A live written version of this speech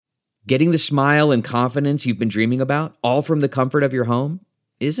Getting the smile and confidence you've been dreaming about, all from the comfort of your home,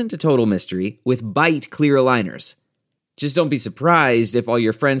 isn't a total mystery with Bite clear aligners. Just don't be surprised if all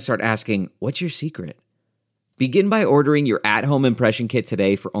your friends start asking, "What's your secret?" Begin by ordering your at-home impression kit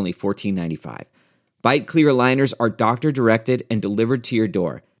today for only $14.95. Bite clear aligners are doctor-directed and delivered to your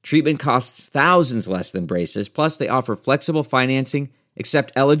door. Treatment costs thousands less than braces, plus they offer flexible financing,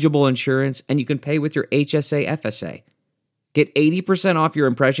 accept eligible insurance, and you can pay with your HSA FSA. Get 80% off your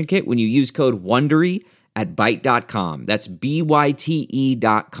impression kit when you use code WONDERY at Byte.com. That's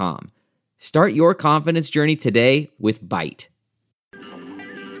BYTE.com. Start your confidence journey today with Byte.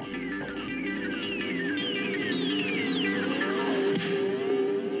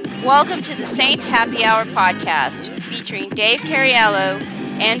 Welcome to the Saints Happy Hour podcast, featuring Dave Cariello,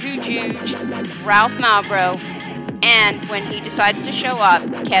 Andrew Juge, Ralph Malbrough, and when he decides to show up,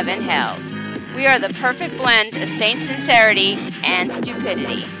 Kevin Held. We are the perfect blend of Saints sincerity and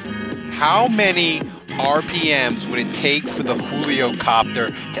stupidity. How many RPMs would it take for the Julio copter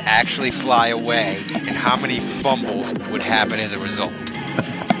to actually fly away, and how many fumbles would happen as a result?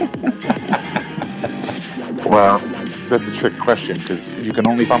 Well, that's a trick question because you can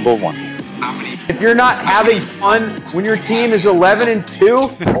only fumble once. If you're not having fun when your team is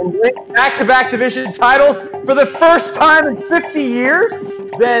 11-2 and wins back-to-back division titles for the first time in 50 years,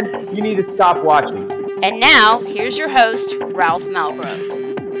 then you need to stop watching. And now, here's your host, Ralph Malbrough.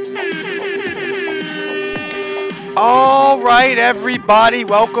 All right, everybody,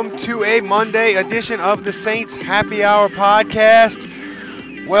 welcome to a Monday edition of the Saints Happy Hour podcast.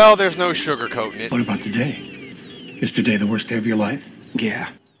 Well, there's no sugarcoating it. What about today? Is today the worst day of your life? Yeah.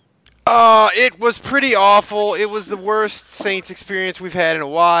 It was pretty awful. It was the worst Saints experience we've had in a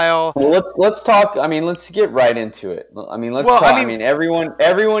while. Well, let's talk. I mean, let's get right into it. I mean, let's talk. I mean,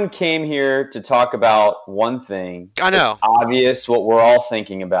 everyone came here to talk about one thing. I know. It's obvious what we're all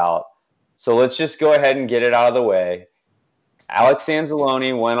thinking about. So let's just go ahead and get it out of the way. Alex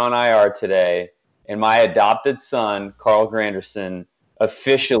Anzalone went on IR today, and my adopted son, Carl Granderson,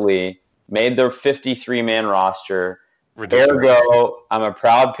 officially made their 53-man roster. Ridiculous. Ergo, I'm a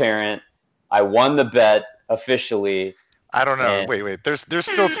proud parent. I won the bet officially. I don't know. Wait. There's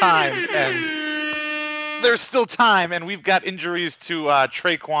still time, and we've got injuries to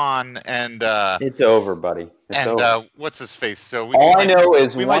Traquan and. It's over, buddy. It's over. What's his face? So all I know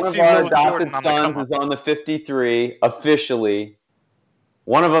is one of our adopted sons is on the 53 officially.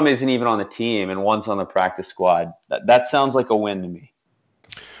 One of them isn't even on the team, and one's on the practice squad. That sounds like a win to me.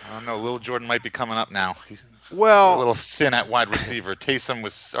 I don't know. Lil Jordan might be coming up now. He's a Well, little thin at wide receiver. Taysom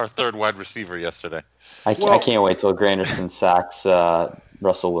was our third wide receiver yesterday. I can't wait till Granderson sacks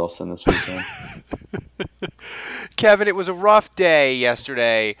Russell Wilson this weekend. Kevin, it was a rough day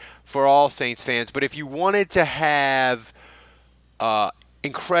yesterday for all Saints fans, but if you wanted to have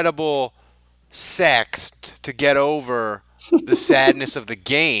incredible sex to get over the sadness of the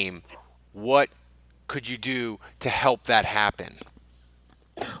game, what could you do to help that happen?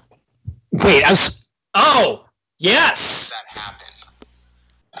 Wait, oh, yes. That happened.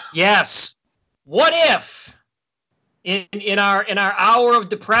 Yes. What if in our hour of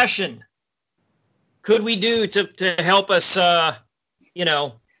depression could we do to help us get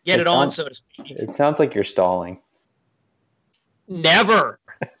it on, so to speak? It sounds like you're stalling. Never.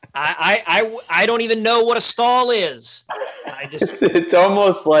 I don't even know what a stall is. It's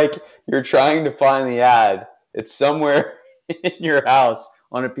almost like you're trying to find the ad. It's somewhere in your house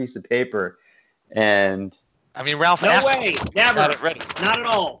on a piece of paper, and I mean, Ralph. No way, never, not at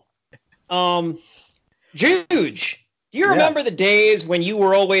all. Juge, do you remember the days when you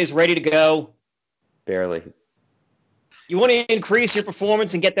were always ready to go? Barely. You want to increase your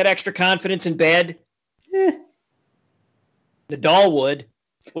performance and get that extra confidence in bed? Nadal would.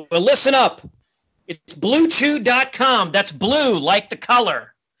 Well, listen up. It's BlueChew.com. That's blue like the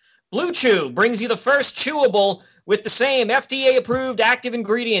color. Blue Chew brings you the first chewable with the same FDA-approved active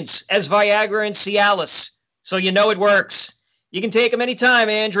ingredients as Viagra and Cialis, so you know it works. You can take them anytime,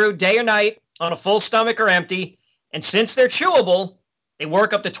 Andrew, day or night, on a full stomach or empty, and since they're chewable, they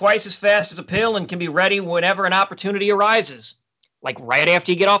work up to twice as fast as a pill and can be ready whenever an opportunity arises, like right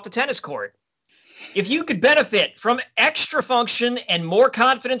after you get off the tennis court. If you could benefit from extra function and more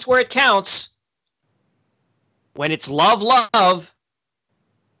confidence where it counts, when it's love,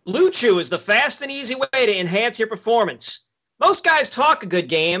 Blue Chew is the fast and easy way to enhance your performance. Most guys talk a good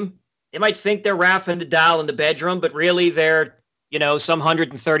game. They might think they're Rafa Nadal in the bedroom, but really they're, some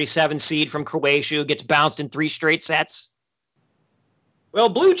 137 seed from Croatia who gets bounced in 3 straight sets. Well,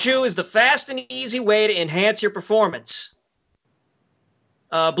 Blue Chew is the fast and easy way to enhance your performance.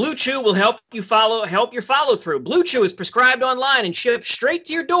 Blue Chew will help your follow through. Blue Chew is prescribed online and shipped straight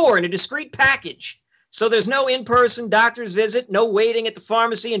to your door in a discreet package. So there's no in-person doctor's visit, no waiting at the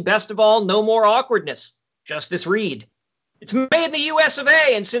pharmacy, and best of all, no more awkwardness. Just this read. It's made in the US of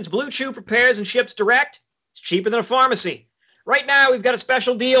A, and since Blue Chew prepares and ships direct, it's cheaper than a pharmacy. Right now, we've got a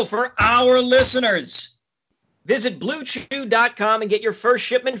special deal for our listeners. Visit BlueChew.com and get your first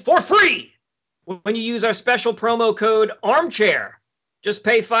shipment for free when you use our special promo code ARMCHAIR. Just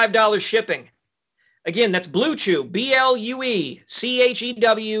pay $5 shipping. Again, that's Blue Chew, BlueChew.com,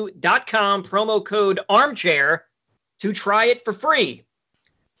 promo code ARMCHAIR to try it for free.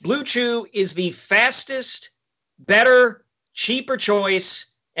 Blue Chew is the fastest, better, cheaper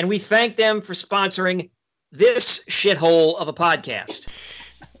choice, and we thank them for sponsoring this shithole of a podcast.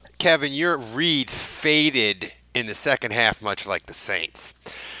 Kevin, your read faded in the second half, much like the Saints.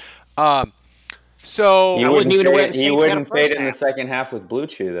 So he I wouldn't even fade, he wouldn't fade in the second half with Blue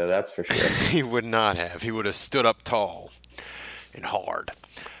Chew, though. That's for sure. He would not have. He would have stood up tall and hard.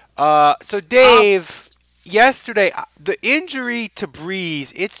 So Dave, yesterday the injury to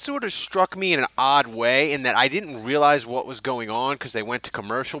Brees, it sort of struck me in an odd way in that I didn't realize what was going on because they went to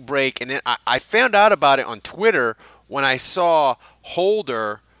commercial break, and then I found out about it on Twitter when I saw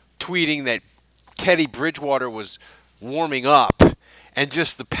Holder tweeting that Teddy Bridgewater was warming up. And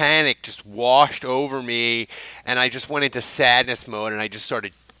just the panic just washed over me, and I just went into sadness mode, and I just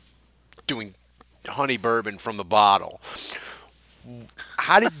started doing honey bourbon from the bottle.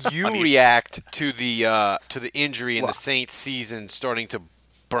 How did you react to the injury in the Saints season starting to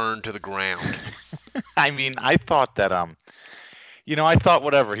burn to the ground? I mean, I thought that I thought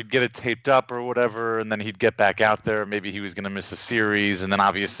whatever, he'd get it taped up or whatever, and then he'd get back out there. Maybe he was going to miss a series, and then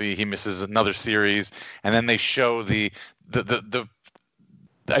obviously he misses another series, and then they show the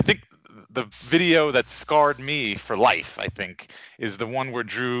I think the video that scarred me for life, I think, is the one where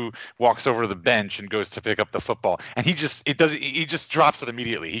Drew walks over to the bench and goes to pick up the football, and he just drops it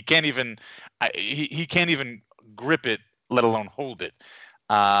immediately. He can't even grip it, let alone hold it.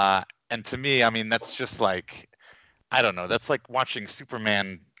 And to me, I mean, that's just like, I don't know, that's like watching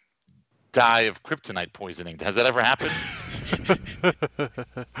Superman die of kryptonite poisoning. Has that ever happened?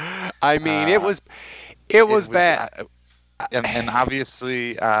 I mean, it was bad. And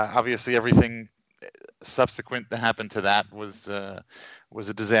obviously everything subsequent that happened to that was a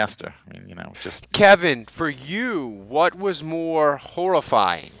disaster. I mean, just Kevin, for you, what was more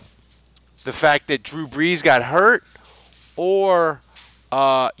horrifying? The fact that Drew Brees got hurt, or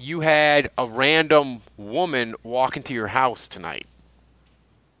you had a random woman walk into your house tonight?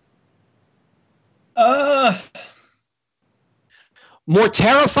 More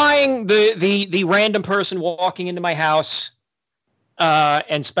terrifying, the random person walking into my house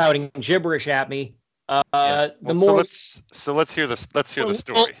and spouting gibberish at me. So let's hear this. Let's hear the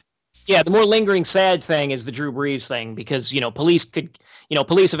story. The more lingering sad thing is the Drew Brees thing, because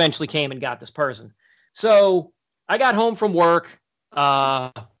police eventually came and got this person. So I got home from work,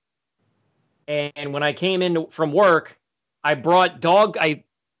 and when I came in from work, I got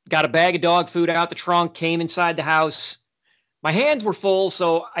a bag of dog food out the trunk, came inside the house. My hands were full,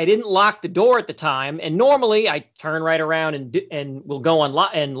 so I didn't lock the door at the time. And normally I turn right around and will go and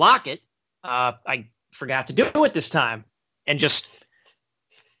lock it. I forgot to do it this time and just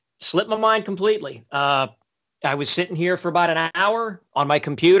slipped my mind completely. I was sitting here for about an hour on my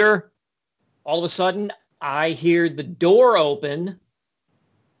computer. All of a sudden, I hear the door open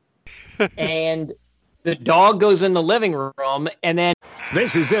and the dog goes in the living room. And then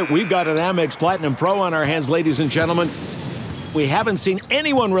this is it. We've got an Amex Platinum Pro on our hands, ladies and gentlemen. We haven't seen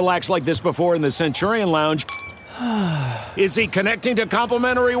anyone relax like this before in the Centurion Lounge. Is he connecting to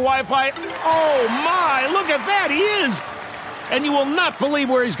complimentary Wi-Fi? Oh, my! Look at that! He is! And you will not believe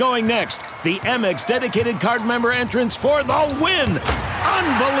where he's going next. The Amex dedicated card member entrance for the win!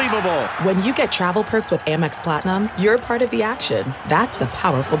 Unbelievable! When you get travel perks with Amex Platinum, you're part of the action. That's the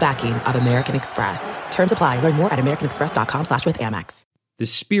powerful backing of American Express. Terms apply. Learn more at americanexpress.com/withAmex. The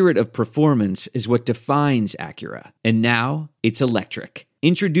spirit of performance is what defines Acura. And now, it's electric.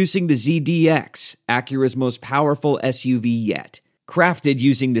 Introducing the ZDX, Acura's most powerful SUV yet. Crafted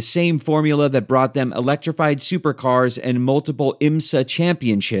using the same formula that brought them electrified supercars and multiple IMSA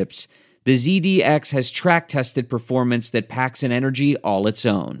championships, the ZDX has track-tested performance that packs an energy all its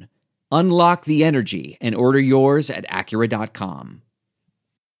own. Unlock the energy and order yours at Acura.com.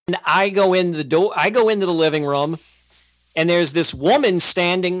 I go into the living room, and there's this woman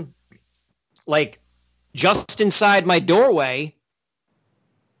standing, like, just inside my doorway,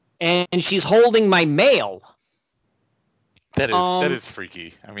 and she's holding my mail. That is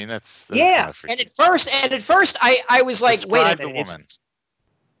freaky. I mean, that's yeah. Kind of freaky. And at first, I was like, Describe wait a minute.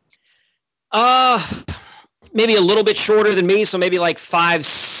 Maybe a little bit shorter than me, so maybe like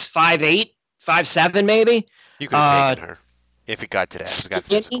 5'8", 5'7", maybe. You could have taken her if it got to that. If it got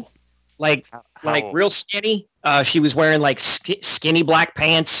Skinny, physical. like real skinny. She was wearing like skinny black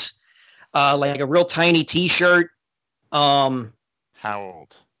pants, like a real tiny T-shirt. How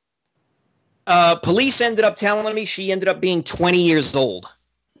old? Police ended up telling me she ended up being 20 years old.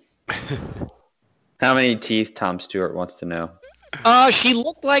 How many teeth, Tom Stewart wants to know? She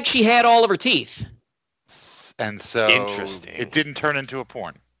looked like she had all of her teeth. And so Interesting. It didn't turn into a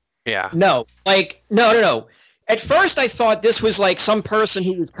porn. Yeah. No. At first, I thought this was like some person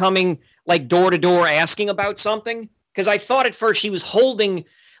who was coming like door to door asking about something. Because I thought at first she was holding,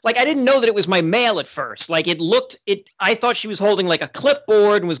 like, I didn't know that it was my mail at first. Like, I thought she was holding like a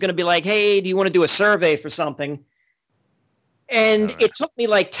clipboard and was going to be like, hey, do you want to do a survey for something? And it took me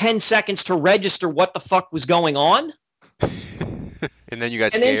like 10 seconds to register what the fuck was going on. And then you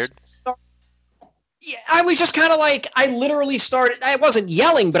got scared? Yeah, I was just kind of like, I literally started, I wasn't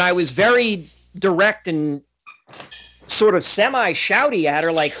yelling, but I was very direct and sort of semi-shouty at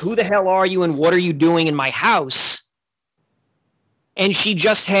her, like, who the hell are you and what are you doing in my house? And she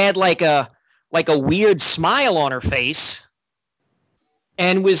just had like a weird smile on her face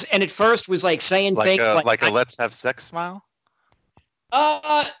and at first was like saying things like a let's have sex smile?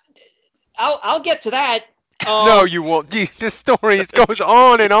 I'll get to that. No, you won't. This story goes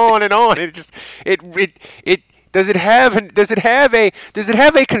on and on and on. It does it have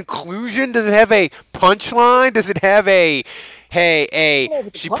a conclusion? Does it have a punchline? Does it have a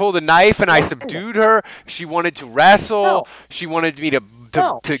she pulled a knife and I subdued her? She wanted to wrestle. No. She wanted me to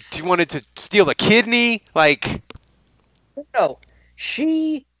she wanted to steal a kidney. Like, no,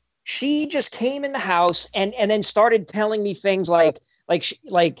 she just came in the house and then started telling me things like.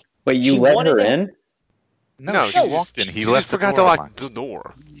 Wait, you let her in? No, she walked in. He left. Forgot to lock the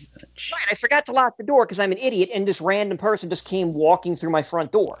door. Right, I forgot to lock the door because I'm an idiot, and this random person just came walking through my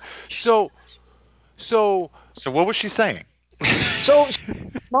front door. So what was she saying? So she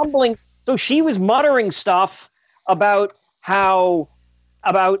was mumbling. So she was muttering stuff about how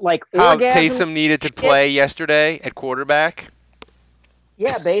like how orgasm Taysom needed to play yesterday at quarterback.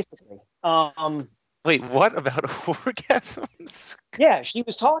 Yeah, basically. Wait, what about orgasms? Yeah, she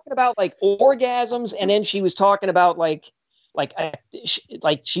was talking about like orgasms, and then she was talking about like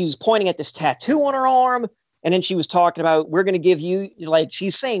she was pointing at this tattoo on her arm, and then she was talking about we're going to give you, like,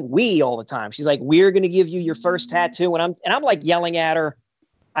 she's saying we all the time. She's like, we're going to give you your first tattoo, and I'm like yelling at her,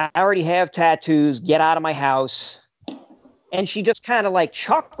 I already have tattoos, get out of my house. And she just kind of like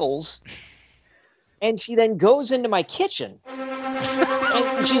chuckles, and she then goes into my kitchen,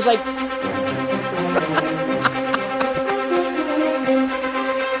 and she's like.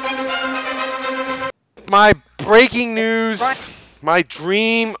 My breaking news, my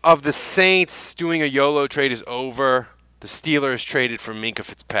dream of the Saints doing a YOLO trade is over. The Steelers traded for Minkah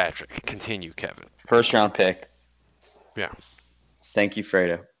Fitzpatrick. Continue, Kevin. First round pick. Yeah. Thank you,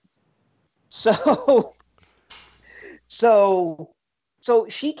 Fredo. So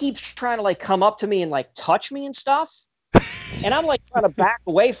she keeps trying to like come up to me and like touch me and stuff. And I'm like trying to back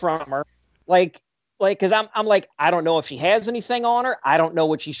away from her. Like, cause I'm like, I don't know if she has anything on her. I don't know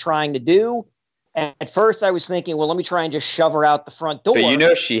what she's trying to do. And at first I was thinking, well, let me try and just shove her out the front door. But you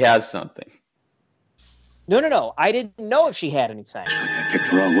know she has something. No. I didn't know if she had anything. I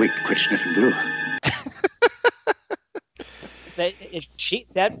picked the wrong week. Quit sniffing glue. She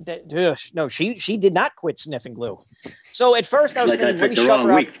did not quit sniffing glue. So at first I was thinking, let me shove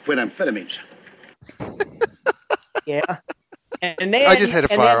her out. Quit amphetamines. Yeah. And then I just had to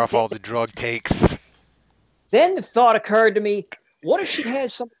fire off all the drug takes. Then the thought occurred to me, what if she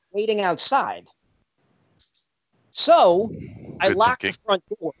has something waiting outside? So I lock the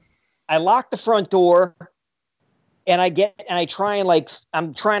front door. And I try and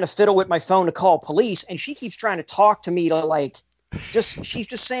I'm trying to fiddle with my phone to call police, and she keeps trying to talk to me to she's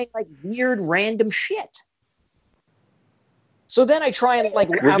just saying like weird random shit. So then I try and Was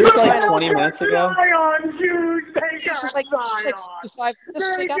this like 20 minutes ago? This is like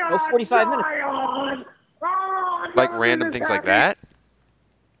 45 minutes. Like random things like that?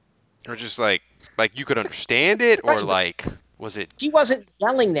 Or just like you could understand it, or like, was it? She wasn't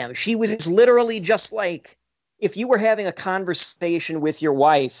yelling them. She was literally just like, if you were having a conversation with your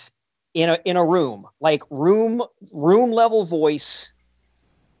wife in a room, like room level voice,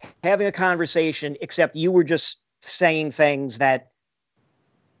 having a conversation, except you were just saying things that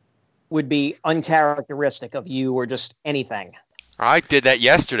would be uncharacteristic of you or just anything. I did that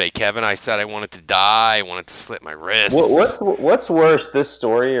yesterday, Kevin. I said I wanted to die. I wanted to slit my wrist. What's worse, this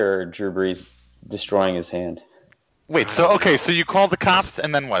story or Drew Brees destroying his hand? Wait, so you called the cops,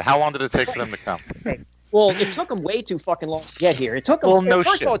 and then what? How long did it take for them to come? Well, it took them way too fucking long to get here. It took them. Well, no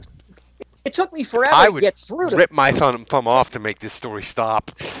first shit. of all, it took me forever I to would get through. rip my thumb off to make this story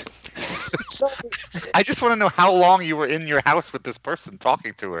stop. So, I just want to know how long you were in your house with this person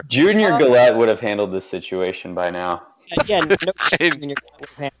talking to her. Junior Gillette would have handled this situation by now. again, no shit, And- Junior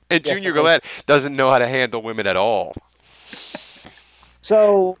Gillette. And Yes, Junior I- Gillette doesn't know how to handle women at all.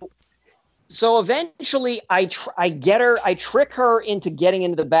 So eventually, I trick her into getting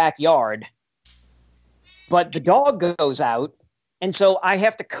into the backyard, but the dog goes out, and so I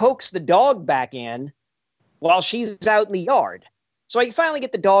have to coax the dog back in while she's out in the yard. So I finally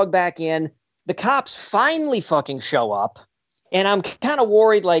get the dog back in. The cops finally fucking show up, and I'm kind of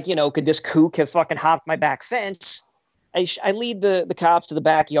worried, like, could this kook have fucking hopped my back fence? I lead the cops to the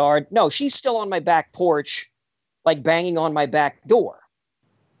backyard. No, she's still on my back porch, like banging on my back door.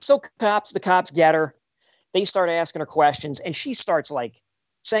 So the cops get her. They start asking her questions, and she starts like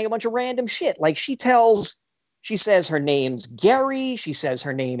saying a bunch of random shit. Like she says her name's Gary. She says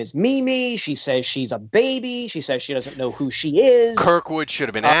her name is Mimi. She says she's a baby. She says she doesn't know who she is. Kirkwood should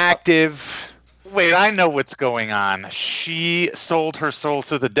have been active. Wait, I know what's going on. She sold her soul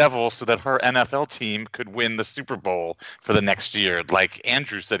to the devil so that her NFL team could win the Super Bowl for the next year, like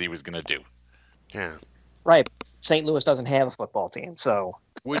Andrew said he was going to do. Yeah. Right. St. Louis doesn't have a football team, so.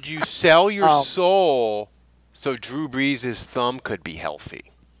 Would you sell your soul so Drew Brees' thumb could be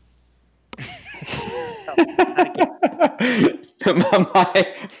healthy?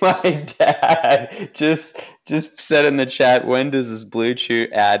 my dad just said in the chat, when does this Blue Chew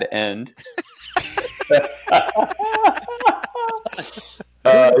ad end?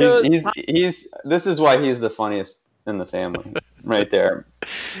 He's this is why he's the funniest in the family, right there.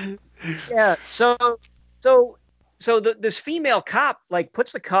 Yeah. This female cop like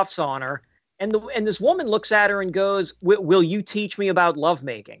puts the cuffs on her, and this woman looks at her and goes, "Will you teach me about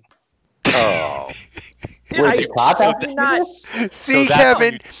lovemaking?" Oh. I See,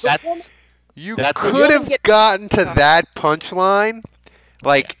 Kevin, you could have gotten to that punchline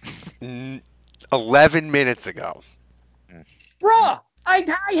like 11 minutes ago. Bruh, I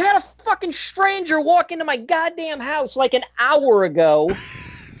had a fucking stranger walk into my goddamn house like an hour ago,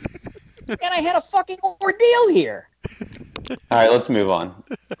 and I had a fucking ordeal here. All right, let's move on,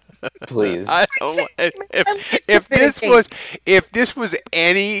 please. If this was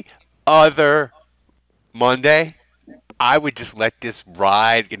any other Monday, I would just let this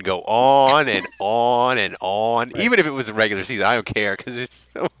ride and go on and on and on. Right. Even if it was a regular season, I don't care because it's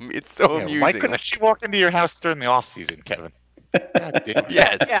so amusing. Why couldn't she walk into your house during the off season, Kevin?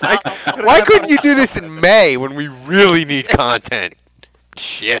 Yes. Why couldn't you do this in May when we really need content?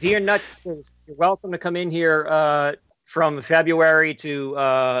 Shit. Dear Nutcase, you're welcome to come in here from February to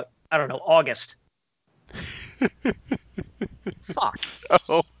August. Fuck.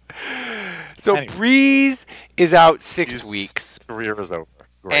 So anyway, Brees is out 6 weeks. Career is over.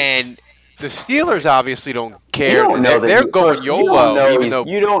 Great. And the Steelers obviously don't care. They're going YOLO.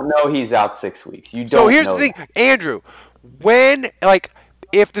 You don't know he's out 6 weeks. So here's the thing, Andrew. When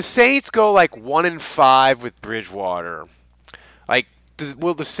if the Saints go 1-5 with Bridgewater,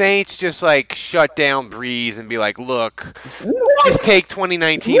 will the Saints just shut down Brees and be like, look, just take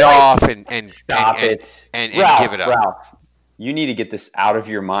 2019 off and Stop it. And Ralph, give it up. Ralph, you need to get this out of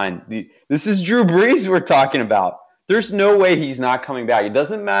your mind. This is Drew Brees we're talking about. There's no way he's not coming back. It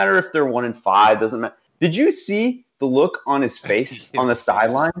doesn't matter if they're 1-5. Doesn't matter. Did you see the look on his face on the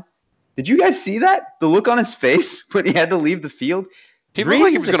sideline? Did you guys see that? The look on his face when he had to leave the field? He looked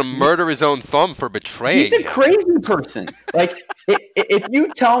like he was going to murder his own thumb for betraying He's a crazy person. If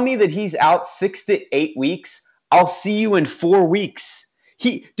you tell me that he's out 6 to 8 weeks, I'll see you in 4 weeks.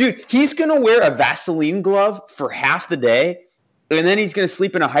 He's going to wear a Vaseline glove for half the day, and then he's going to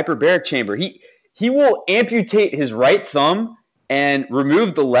sleep in a hyperbaric chamber. He will amputate his right thumb and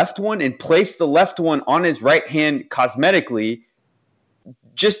remove the left one and place the left one on his right hand cosmetically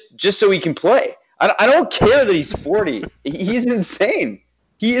just so he can play. I don't care that he's 40. He's insane.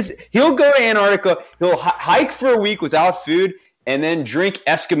 He'll go to Antarctica. He'll hike for a week without food and then drink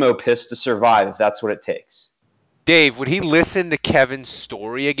Eskimo piss to survive if that's what it takes. Dave, would he listen to Kevin's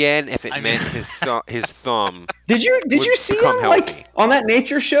story again if it meant his thumb? Did you see him on that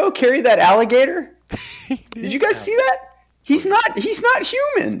nature show carry that alligator? Did you guys see that? He's not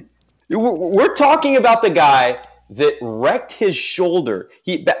human. We're talking about the guy that wrecked his shoulder.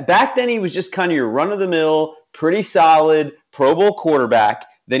 Back then he was just kind of your run-of-the-mill, pretty solid Pro Bowl quarterback.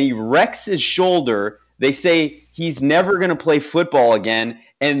 Then he wrecks his shoulder. They say he's never going to play football again,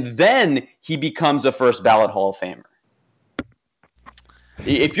 and then he becomes a first ballot Hall of Famer.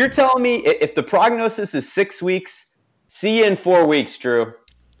 If you're telling me if the prognosis is 6 weeks See you in 4 weeks, Drew.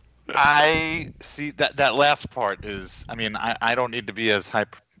 I see that last part is. I mean, I don't need to be as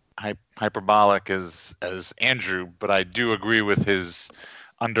hyperbolic as Andrew, but I do agree with his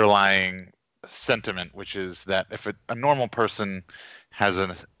underlying sentiment, which is that if a normal person has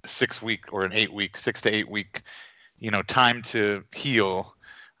a 6 week or an 8 week, 6 to 8 week, time to heal.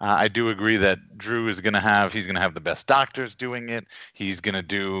 I do agree that Drew is going to have. He's going to have the best doctors doing it. He's going to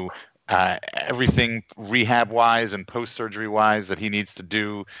do everything rehab wise and post surgery wise that he needs to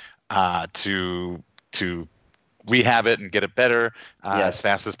do to rehab it and get it better as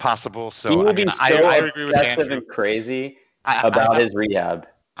fast as possible. So he will I mean, be so I agree with obsessive Andrew. and crazy about his rehab.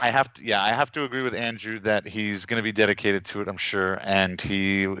 I have to agree with Andrew that he's going to be dedicated to it, I'm sure, and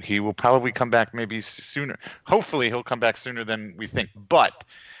he will probably come back maybe sooner. Hopefully, he'll come back sooner than we think. But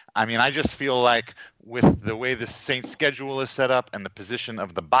I mean, I just feel like with the way the Saints schedule is set up and the position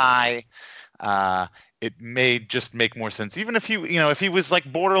of the bye, it may just make more sense. Even if if he was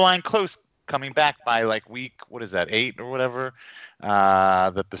like borderline close coming back by like week, what is that, 8 or whatever,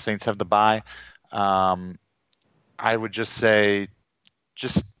 that the Saints have the bye, I would just say,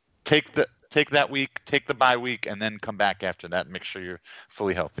 just take that week, take the bye week, and then come back after that and make sure you're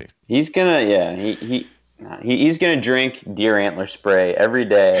fully healthy. He's gonna, he's gonna drink deer antler spray every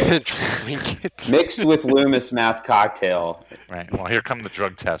day, mixed with Loomis Math cocktail. Right. Well, here come the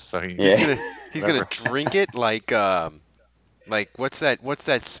drug tests. So he's gonna drink it like what's that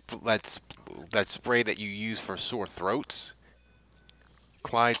spray that you use for sore throats?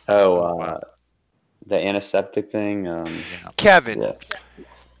 Clyde. The antiseptic thing. Kevin. Yeah.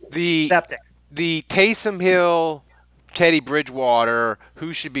 The Taysom Hill, Teddy Bridgewater,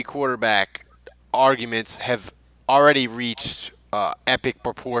 who should be quarterback arguments have already reached epic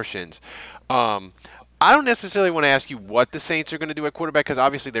proportions. I don't necessarily want to ask you what the Saints are going to do at quarterback because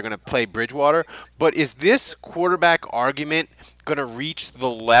obviously they're going to play Bridgewater. But is this quarterback argument going to reach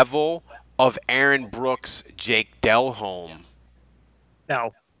the level of Aaron Brooks, Jake Delhomme?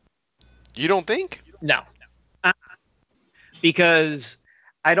 No. You don't think? No. Because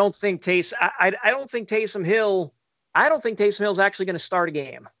I don't think Taysom Hill is actually going to start a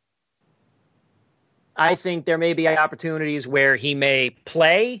game. I think there may be opportunities where he may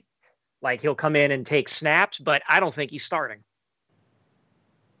play, like he'll come in and take snaps, but I don't think he's starting.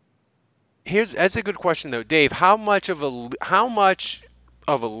 That's a good question though, Dave. How much of a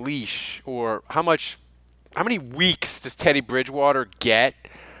leash or how many weeks does Teddy Bridgewater get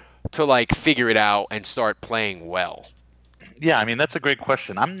to like figure it out and start playing well? Yeah, I mean that's a great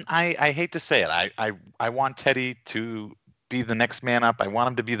question. I hate to say it. I want Teddy to be the next man up. I want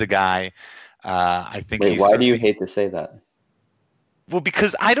him to be the guy. I think. Wait, why do you hate to say that? Well,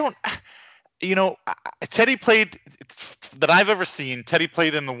 because I don't. Teddy played that I've ever seen. Teddy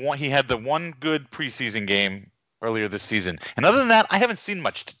played in the one. He had the one good preseason game earlier this season, and other than that, I haven't seen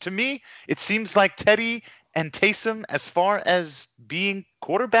much. To me, it seems like Teddy and Taysom, as far as being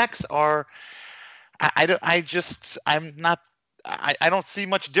quarterbacks, are. I don't see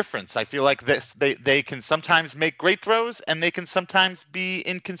much difference. I feel like they can sometimes make great throws and they can sometimes be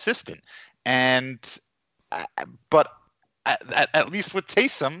inconsistent. But at least with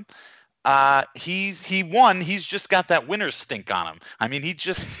Taysom, he's just got that winner's stink on him. I mean,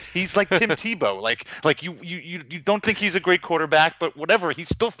 he's like Tim Tebow. Like you don't think he's a great quarterback, but whatever, he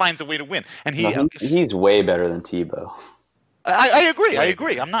still finds a way to win. And he's way better than Tebow. I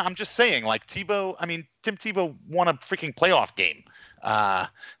agree. I'm just saying, like Tebow. I mean, Tim Tebow won a freaking playoff game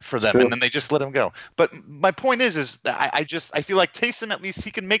for them, and then they just let him go. But my point is I feel like Taysom, at least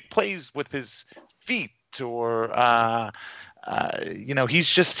he can make plays with his feet, or he's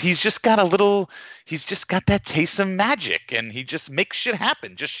just got that Taysom magic, and he just makes shit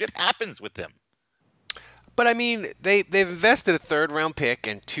happen. Just shit happens with him. But I mean, they've invested a 3rd-round pick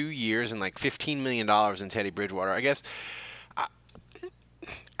and 2 years and like $15 million in Teddy Bridgewater. I guess.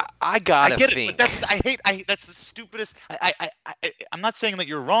 I gotta think. But that's the stupidest. I'm not saying that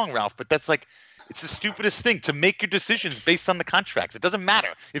you're wrong, Ralph, but that's like, it's the stupidest thing to make your decisions based on the contracts. It doesn't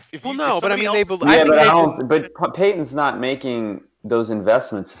matter. But Peyton's not making those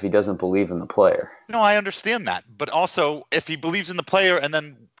investments if he doesn't believe in the player. No, I understand that, but also if he believes in the player and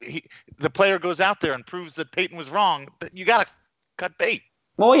then the player goes out there and proves that Peyton was wrong, you gotta cut bait.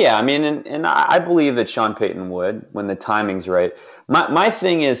 Well, yeah, I mean, and I believe that Sean Payton would when the timing's right. My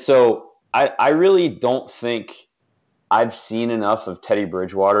thing is, so I really don't think I've seen enough of Teddy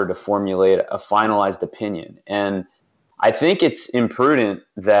Bridgewater to formulate a finalized opinion. And I think it's imprudent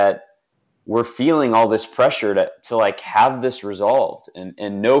that we're feeling all this pressure to like have this resolved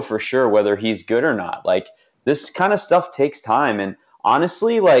and know for sure whether he's good or not. Like this kind of stuff takes time. And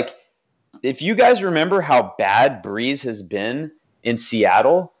honestly, like if you guys remember how bad Brees has been in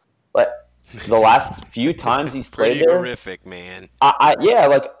Seattle, but the last few times he's played Pretty there, horrific, man. I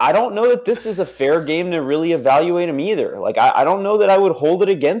don't know that this is a fair game to really evaluate him either. Like, I don't know that I would hold it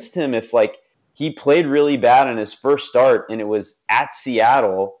against him if like he played really bad in his first start and it was at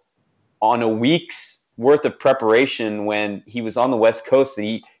Seattle on a week's worth of preparation when he was on the West Coast. And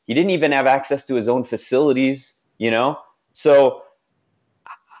he didn't even have access to his own facilities, you know? So,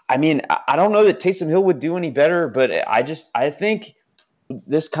 I mean, I don't know that Taysom Hill would do any better, but I think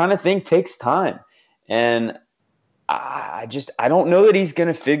this kind of thing takes time. And I don't know that he's going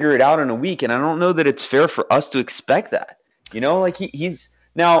to figure it out in a week. And I don't know that it's fair for us to expect that, you know, like he's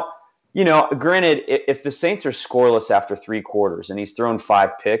now, you know, granted, if the Saints are scoreless after 3 quarters and he's thrown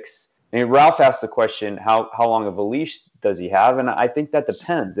 5 picks, I mean, Ralph asked the question, how long of a leash does he have? And I think that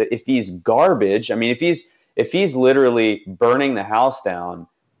depends. If he's garbage, I mean, if he's literally burning the house down,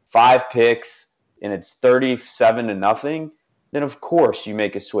 5 picks, and it's 37-0, then of course you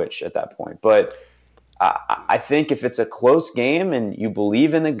make a switch at that point. But I think if it's a close game and you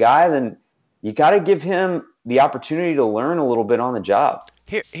believe in the guy, then you got to give him the opportunity to learn a little bit on the job.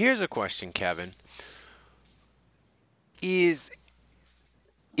 Here's a question, Kevin. Is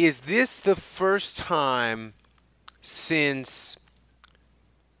this the first time since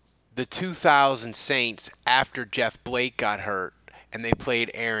the 2000 Saints after Jeff Blake got hurt and they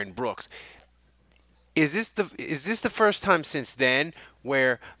played Aaron Brooks? Is this the first time since then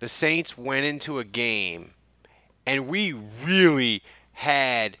where the Saints went into a game and we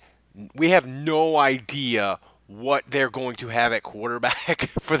have no idea what they're going to have at quarterback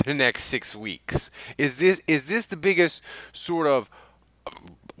for the next 6 weeks? Is this the biggest sort of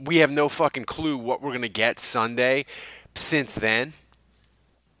we have no fucking clue what we're going to get Sunday since then?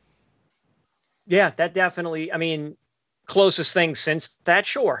 Yeah, that definitely, I mean, closest thing since that,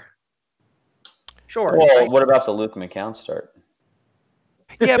 sure. Well, what about the Luke McCown start?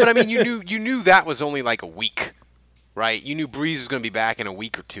 Yeah, but I mean, you knew that was only like a week, right? You knew Brees was going to be back in a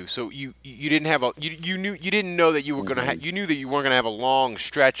week or two, so you didn't have you didn't know that you were going to you knew that you weren't going to have a long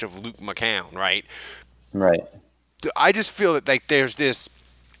stretch of Luke McCown, right? Right. I just feel that like there's this,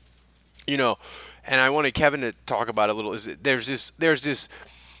 you know, and I wanted Kevin to talk about it a little. There's this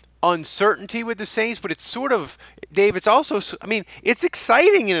uncertainty with the Saints, but it's sort of, Dave, it's also, I mean, it's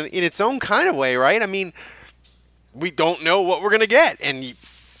exciting in its own kind of way, right? I mean, we don't know what we're going to get, and you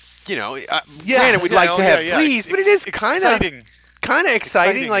know, granted, we'd like to have Brees, but it is kind of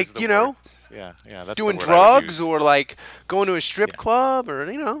exciting, like, you know, that's doing drugs or like going to a strip club,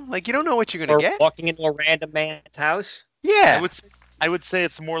 or, you know, like, you don't know what you're going to get. Walking into a random man's house. Yeah. I would say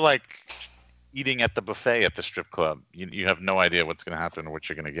it's more like eating at the buffet at the strip club. You have no idea what's going to happen or what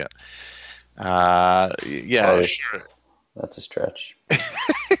you're going to get. Sure. That's a stretch.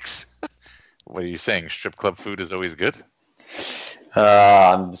 What are you saying? Strip club food is always good?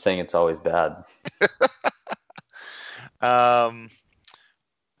 I'm saying it's always bad.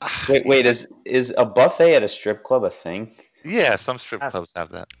 Wait, is a buffet at a strip club a thing? Yeah, some strip clubs have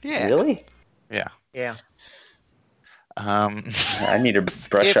that. Yeah. Really? Yeah. Yeah. I need to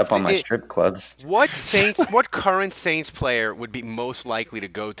brush up on my strip clubs. What current Saints player would be most likely to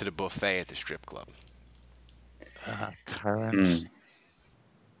go to the buffet at the strip club? Current.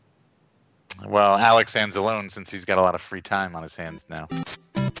 Well, Alex Anzalone, since he's got a lot of free time on his hands now.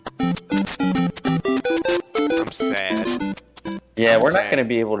 I'm sad. Yeah, we're not going to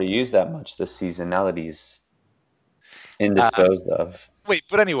be able to use that much this season now that he's indisposed of. Wait,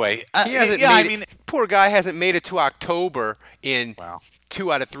 but anyway, poor guy hasn't made it to October in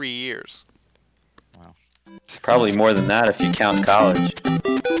 2 out of 3 years. Wow. Probably more than that if you count college.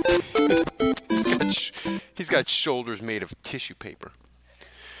 He's got shoulders made of tissue paper.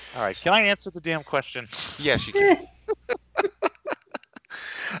 All right, can I answer the damn question? Yes, you can.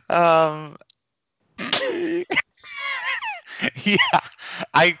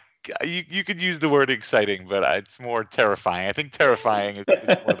 You could use the word exciting, but it's more terrifying. I think terrifying is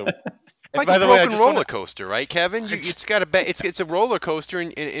more the. Like a broken roller coaster, right, Kevin? It's got it's a roller coaster,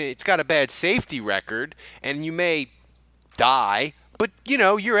 and it's got a bad safety record, and you may die, but you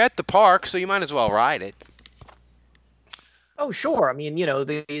know you're at the park, so you might as well ride it. Oh, sure. I mean, you know,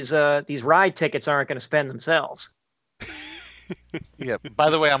 these ride tickets aren't going to spend themselves. Yeah. By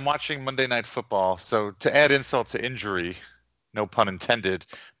the way, I'm watching Monday Night Football, so to add insult to injury, no pun intended,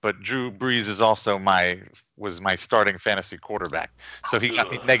 but Drew Brees is also was my starting fantasy quarterback, so he got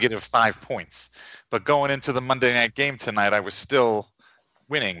me -5 points. But going into the Monday night game tonight, I was still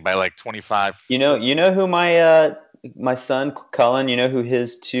winning by like 25. You know who my son Cullen, you know who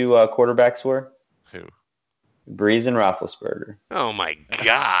his 2 quarterbacks were? Who? Brees and Roethlisberger. Oh my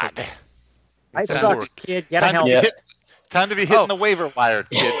God. Life sucks, kid. Get a helmet. Time to be hitting the waiver wire,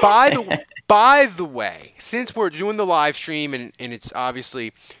 kid. By the way, since we're doing the live stream, and it's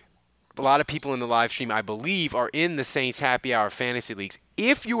obviously a lot of people in the live stream, I believe, are in the Saints Happy Hour Fantasy Leagues.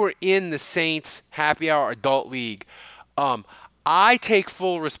 If you are in the Saints Happy Hour Adult League, I take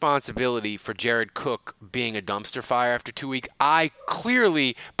full responsibility for Jared Cook being a dumpster fire after 2 weeks. I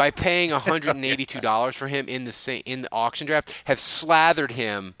clearly, by paying $182 for him in the auction draft, have slathered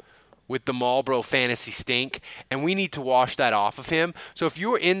him with the Marlboro Fantasy Stink, and we need to wash that off of him. So if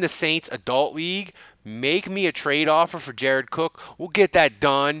you're in the Saints Adult League, make me a trade offer for Jared Cook. We'll get that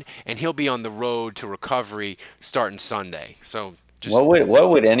done, and he'll be on the road to recovery starting Sunday. So what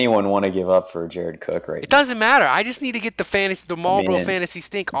would anyone want to give up for Jared Cook right now? It doesn't matter. I just need to get the Marlboro Fantasy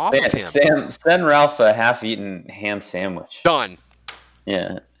Stink off of him. Send Ralph a half-eaten ham sandwich. Done.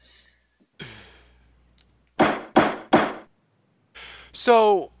 Yeah.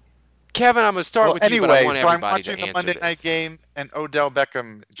 So, Kevin, I'm going to start with you, but I want everybody to answer this. I'm watching the Monday night game, and Odell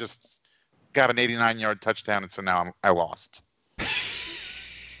Beckham just got an 89-yard touchdown, and so now I lost.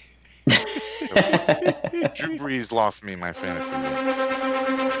 Drew Brees lost me my fantasy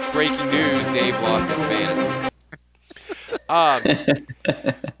league. Breaking news: Dave lost in fantasy.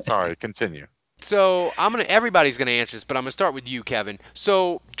 Sorry, continue. So everybody's gonna answer this, but I'm gonna start with you, Kevin.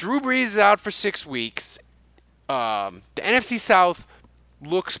 So Drew Brees is out for 6 weeks. The NFC South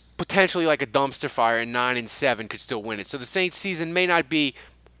looks potentially like a dumpster fire, and 9-7 could still win it. So the Saints season may not be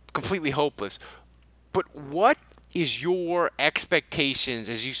completely hopeless. But what is your expectations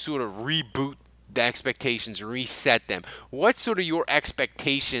as you sort of reboot the expectations, reset them? What's sort of your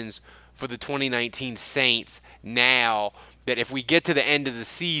expectations for the 2019 Saints now that if we get to the end of the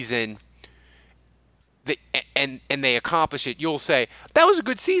season and they accomplish it, you'll say, that was a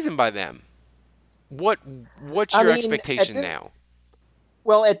good season by them? What's your expectation now?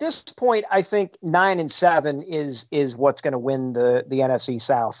 Well, at this point, I think 9-7 is what's going to win the NFC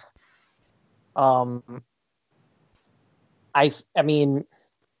South. I mean,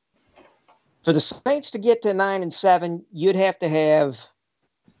 for the Saints to get to 9-7, you'd have to have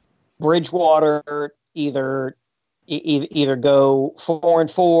Bridgewater either go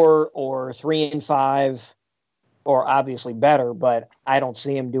 4-4 or 3-5, or obviously better. But I don't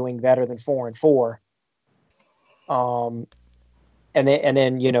see him doing better than 4-4. And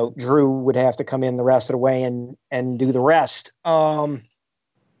then Drew would have to come in the rest of the way and do the rest.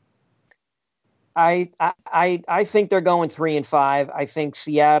 I think they're going 3-5. I think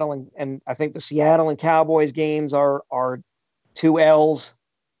Seattle and I think the Seattle and Cowboys games are 2 L's,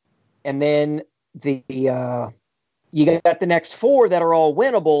 and then you got the next 4 that are all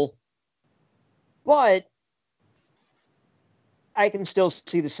winnable. But I can still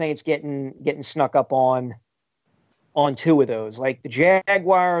see the Saints getting snuck up on 2 of those. Like the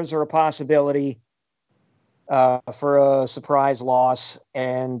Jaguars are a possibility for a surprise loss,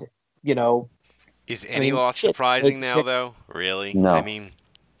 and Is any loss surprising now, though? Really? No. I mean,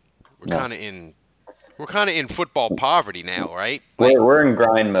 we're kind of in football poverty now, right? We're in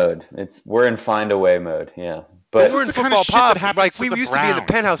grind mode. We're in find a way mode. Yeah, but we're in football poverty. Like we used to be in the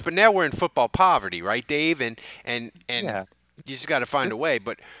penthouse, but now we're in football poverty, right, Dave? And you just got to find a way.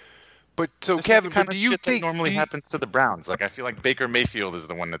 But so this Kevin, is the kind do of you shit think that normally happens to the Browns? Like I feel like Baker Mayfield is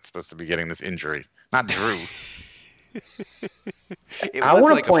the one that's supposed to be getting this injury, not Drew. I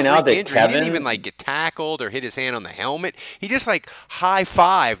want to point out that injury. Kevin He didn't even get tackled or hit his hand on the helmet. He just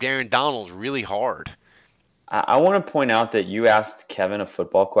high-fived Aaron Donald really hard. I want to point out that you asked Kevin a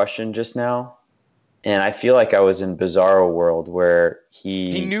football question just now, and I feel like I was in Bizarro World where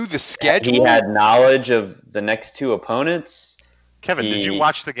he knew the schedule. He had knowledge of the next 2 opponents. Kevin, did you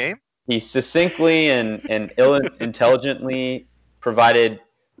watch the game? He succinctly and intelligently provided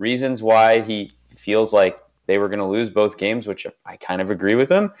reasons why he feels like they were going to lose both games, which I kind of agree with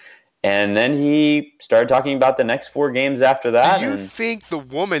him. And then he started talking about the next 4 games after that. Do you think the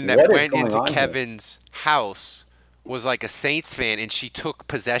woman that went into Kevin's house was like a Saints fan and she took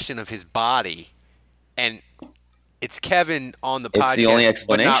possession of his body? And it's Kevin on the podcast, it's the only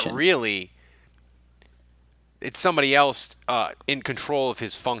explanation. But not really. It's somebody else in control of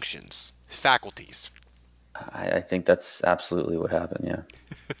his functions, his faculties. I think that's absolutely what happened, yeah.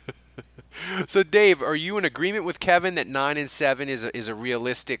 So, Dave, are you in agreement with Kevin that 9-7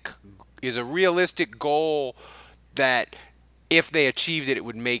 is a realistic goal that if they achieved it, it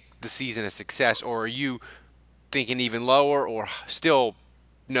would make the season a success? Or are you thinking even lower, or still,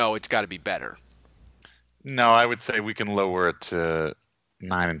 no, it's got to be better? No, I would say we can lower it to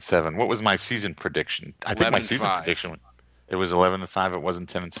 9-7. What was my season prediction? I think my season prediction, it was 11-5. It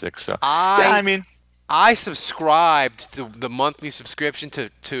wasn't 10-6. So I I subscribed to the monthly subscription to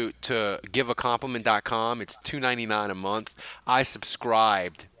giveacompliment.com. It's $2.99 a month. I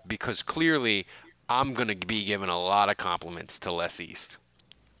subscribed because clearly I'm going to be giving a lot of compliments to Les East.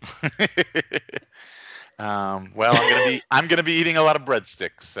 Well, I'm gonna be eating a lot of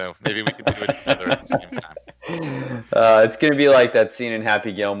breadsticks, so maybe we can do it together at the same time. It's gonna be like that scene in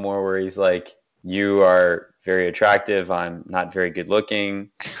Happy Gilmore where he's like, "You are very attractive. I'm not very good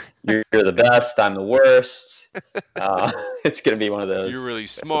looking. You're the best. I'm the worst." It's gonna be one of those. You're really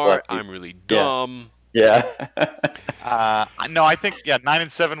smart. I'm really dumb. Yeah. No, I think 9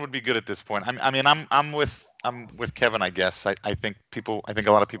 and 7 would be good at this point. I'm with Kevin. I guess I think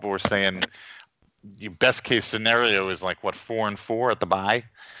a lot of people were saying your best case scenario is like 4 and 4 at the bye.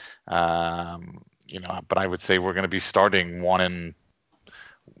 But I would say we're going to be starting 1 and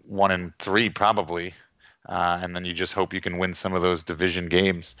 3 probably, and then you just hope you can win some of those division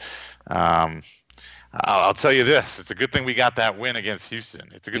games. I'll tell you this: it's a good thing we got that win against Houston.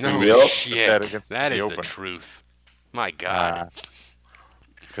 It's a good thing we got that against that is the the truth. My God.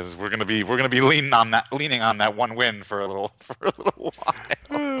 Because we're gonna be leaning on that one win for a little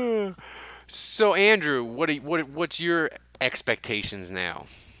while. So Andrew, what's your expectations now?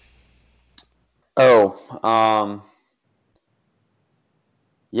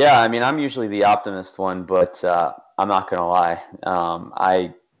 Yeah, I mean, I'm usually the optimist one, but I'm not gonna lie.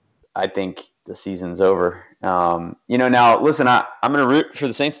 I think the season's over. Now listen, I'm gonna root for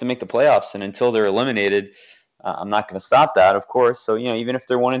the Saints to make the playoffs, and until they're eliminated, I'm not gonna stop that, of course. So even if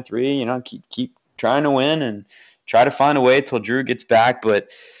they're 1 and 3, keep trying to win and try to find a way till Drew gets back. But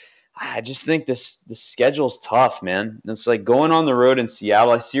I just think the schedule's tough, man. It's like going on the road in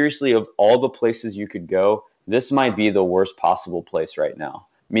Seattle. Seriously, of all the places you could go, this might be the worst possible place right now.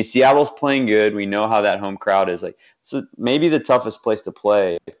 I mean, Seattle's playing good. We know how that home crowd is. Like, it's maybe the toughest place to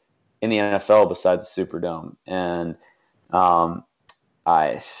play in the NFL besides the Superdome. And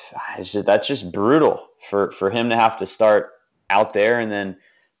that's just brutal for him to have to start out there and then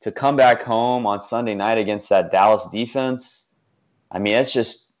to come back home on Sunday night against that Dallas defense. I mean,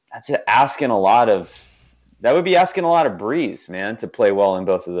 that's asking a lot of Brees, man, to play well in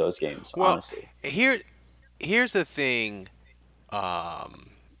both of those games. Well, honestly, here's the thing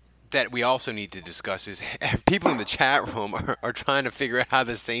that we also need to discuss is people in the chat room are trying to figure out how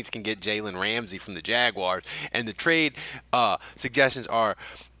the Saints can get Jalen Ramsey from the Jaguars, and the trade suggestions are,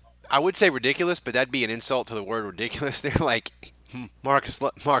 I would say ridiculous, but that'd be an insult to the word ridiculous. They're like Marcus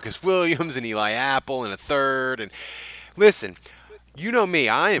Williams and Eli Apple and a third. And listen, you know me,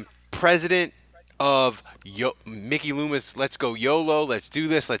 I am president of Mickey Loomis. Let's go YOLO. Let's do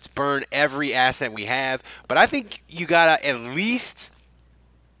this. Let's burn every asset we have. But I think you gotta at least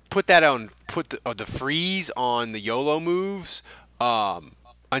put the freeze on the YOLO moves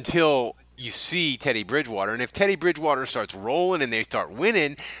until you see Teddy Bridgewater. And if Teddy Bridgewater starts rolling and they start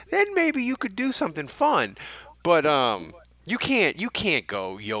winning, then maybe you could do something fun. But you can't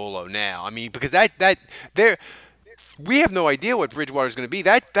go YOLO now. I mean, because we have no idea what Bridgewater's going to be.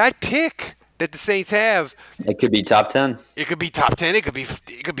 That pick that the Saints have, it could be top 10. It could be top 10. It could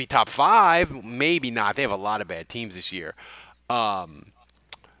be top 5. Maybe not. They have a lot of bad teams this year.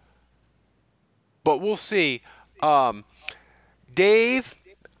 But we'll see. Dave,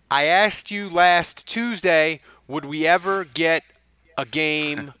 I asked you last Tuesday, would we ever get a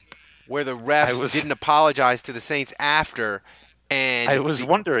game where the refs didn't apologize to the Saints after? And I was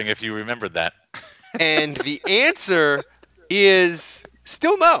wondering if you remembered that. And the answer is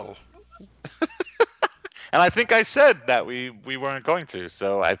still no. And I think I said that we weren't going to,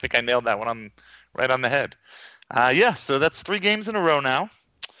 so I think I nailed that one right on the head. So that's 3 games in a row now.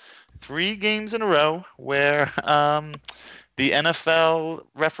 3 games in a row where the NFL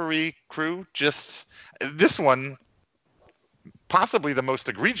referee crew this one possibly the most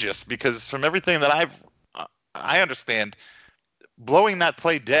egregious, because from everything that I understand, blowing that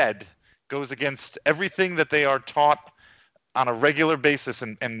play dead goes against everything that they are taught on a regular basis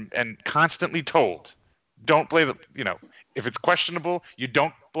and constantly told. Don't play if it's questionable, you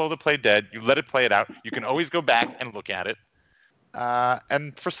don't blow the play dead. You let it play it out. You can always go back and look at it.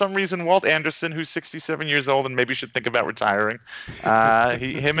 And for some reason, Walt Anderson, who's 67 years old and maybe should think about retiring,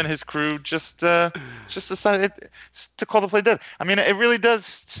 him and his crew just decided to call the play dead. I mean, it really does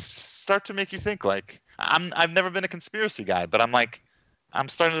start to make you think. Like, I've never been a conspiracy guy, but I'm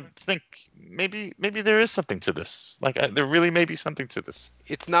starting to think maybe there is something to this. Like, there really may be something to this.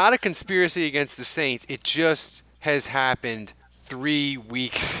 It's not a conspiracy against the Saints. It just has happened 3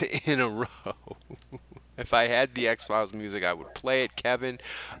 weeks in a row. If I had the X-Files music, I would play it, Kevin,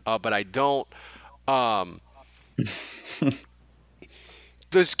 but I don't.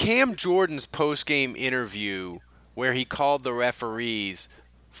 Does Cam Jordan's post-game interview where he called the referees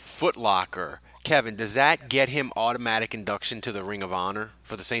footlocker, Kevin, does that get him automatic induction to the Ring of Honor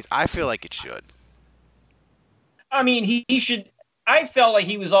for the Saints? I feel like it should. I mean, he should. I felt like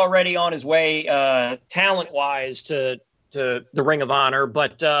he was already on his way, talent-wise, to the Ring of Honor.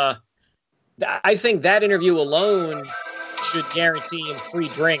 But I think that interview alone should guarantee him free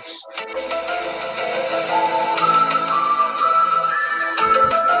drinks.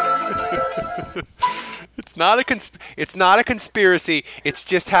 It's not a conspiracy. It's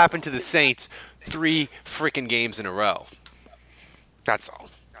just happened to the Saints 3 freaking games in a row. That's all.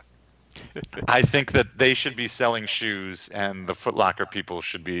 I think that they should be selling shoes, and the Foot Locker people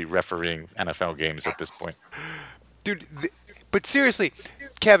should be refereeing NFL games at this point. Dude, but seriously,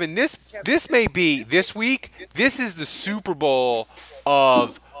 Kevin, this may be this week. This is the Super Bowl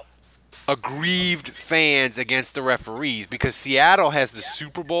of aggrieved fans against the referees, because Seattle has the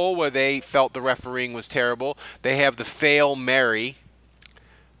Super Bowl where they felt the refereeing was terrible. They have the Fail Mary,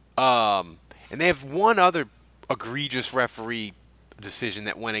 and they have one other egregious referee decision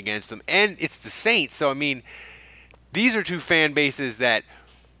that went against them, and it's the Saints. So I mean, these are two fan bases that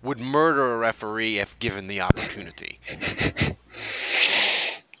would murder a referee if given the opportunity.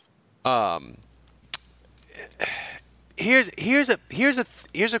 Here's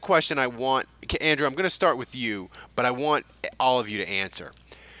a question I want, Andrew. I'm going to start with you, but I want all of you to answer.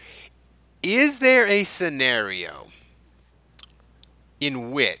 Is there a scenario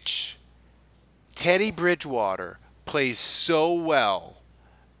in which Teddy Bridgewater plays so well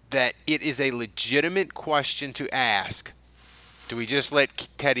that it is a legitimate question to ask? Do we just let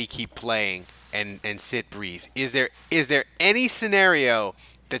Teddy keep playing and sit Brees? Is there any scenario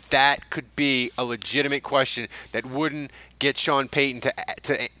that could be a legitimate question that wouldn't get Sean Payton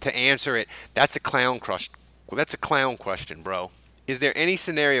to answer it? That's a clown crush. Well, that's a clown question, bro. Is there any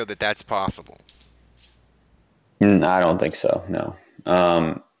scenario that's possible? I don't think so. No.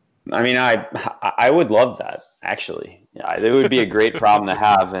 I mean, I would love that, actually. Yeah, it would be a great problem to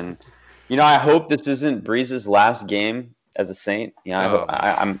have, and I hope this isn't Brees' last game as a Saint.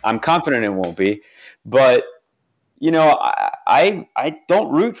 I'm confident it won't be, but I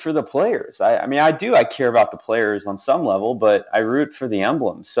don't root for the players. I mean, I do. I care about the players on some level, but I root for the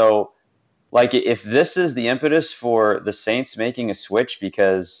emblem. So, like, if this is the impetus for the Saints making a switch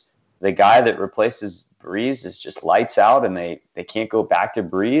because the guy that replaces Brees is just lights out and they can't go back to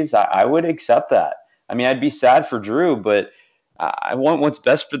Brees, I would accept that. I mean, I'd be sad for Drew, but I want what's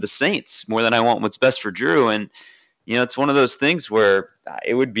best for the Saints more than I want what's best for Drew. And, it's one of those things where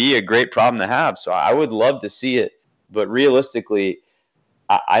it would be a great problem to have. So I would love to see it. But realistically,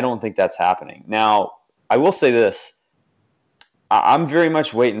 I don't think that's happening. Now, I will say this. I'm very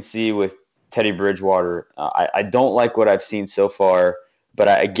much wait and see with Teddy Bridgewater. I don't like what I've seen so far. But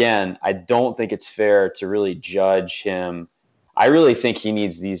I don't think it's fair to really judge him. I really think he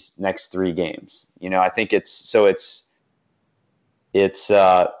needs these next 3 games. I think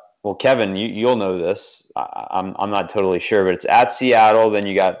well, Kevin, you'll know this. I'm not totally sure, but it's at Seattle. Then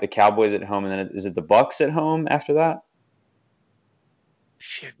you got the Cowboys at home, and then is it the Bucks at home after that?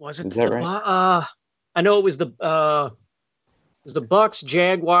 Shit, was it? Is that right? I know it was the Bucks,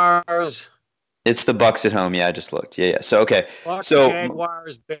 Jaguars. It's the Bucks at home. Yeah, I just looked. Yeah. So okay. Bucks,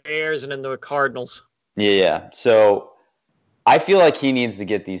 Jaguars, Bears, and then the Cardinals. Yeah. So I feel like he needs to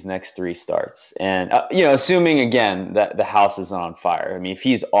get these next 3 starts, and assuming again that the house isn't on fire. I mean, if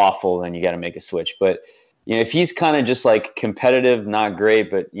he's awful, then you got to make a switch. But if he's kind of just like competitive, not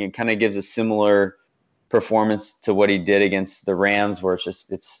great, but kind of gives a similar performance to what he did against the Rams, where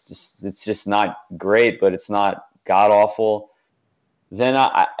it's just not great, but it's not god awful. Then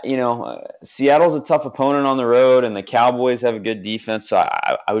Seattle's a tough opponent on the road, and the Cowboys have a good defense. So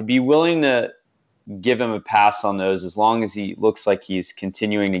I would be willing to give him a pass on those as long as he looks like he's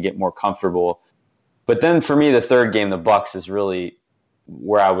continuing to get more comfortable. But then for me, the third game, the Bucks, is really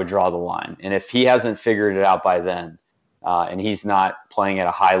where I would draw the line. And if he hasn't figured it out by then, and he's not playing at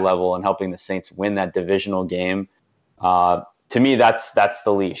a high level and helping the Saints win that divisional game, to me, that's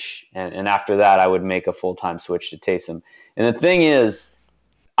the leash. And after that, I would make a full-time switch to Taysom. And the thing is,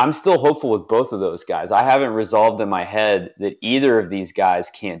 I'm still hopeful with both of those guys. I haven't resolved in my head that either of these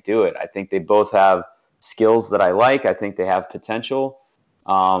guys can't do it. I think they both have skills that I like. I think they have potential.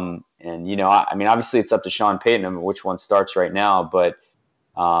 I mean, obviously it's up to Sean Payton which one starts right now, but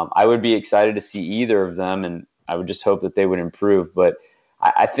I would be excited to see either of them, and I would just hope that they would improve. But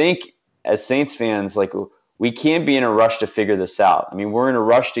I think as Saints fans, like, we can't be in a rush to figure this out. I mean, we're in a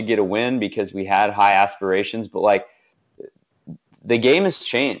rush to get a win because we had high aspirations, but like, the game has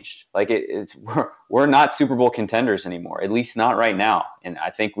changed. Like we're not Super Bowl contenders anymore, at least not right now. And I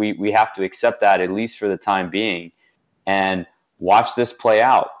think we have to accept that, at least for the time being, and watch this play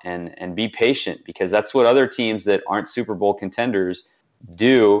out and be patient, because that's what other teams that aren't Super Bowl contenders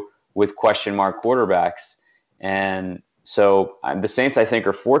do with question mark quarterbacks. And so the Saints, I think,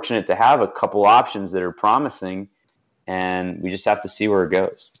 are fortunate to have a couple options that are promising, and we just have to see where it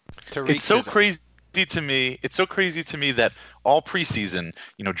goes. It's so crazy to me. It's so crazy to me that all preseason,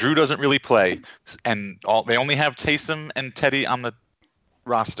 Drew doesn't really play, and they only have Taysom and Teddy on the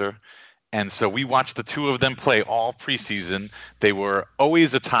roster. And so we watched the two of them play all preseason. They were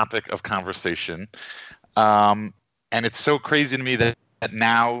always a topic of conversation. And it's so crazy to me that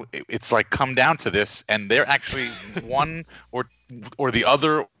now it's like come down to this, and they're actually one or the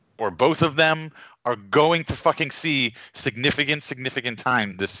other or both of them are going to fucking see significant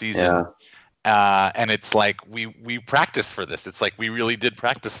time this season. Yeah. And it's like we practiced for this. It's like we really did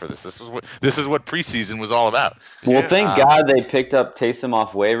practice for this. This is what preseason was all about. Well, thank God they picked up Taysom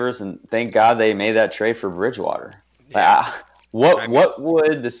off waivers, and thank God they made that trade for Bridgewater. Yeah. What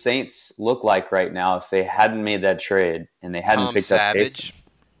would the Saints look like right now if they hadn't made that trade and they hadn't picked Savage. up Taysom?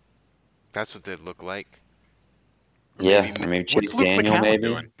 That's what they'd look like. Or maybe Chase Daniel.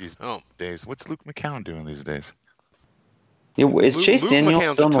 Doing these days? What's Luke McCown doing these days? Is Chase Daniel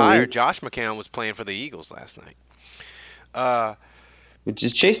still in the league? Josh McCown was playing for the Eagles last night.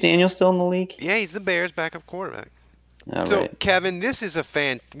 Is Chase Daniel still in the league? Yeah, he's the Bears' backup quarterback. Right. Kevin, this is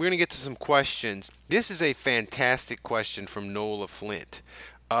we're going to get to some questions. This is a fantastic question from Nola Flint.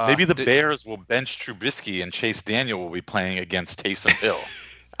 Maybe the Bears will bench Trubisky and Chase Daniel will be playing against Taysom Hill.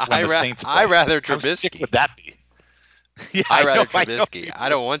 I rather Trubisky. How sick would that be? Yeah, I rather Trubisky. I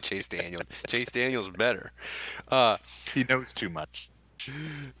don't want Chase Daniel. Chase Daniel's better. He knows too much.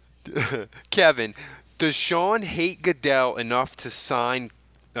 Kevin, does Sean hate Goodell enough to sign?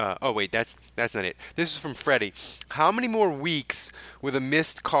 That's not it. This is from Freddie. How many more weeks with a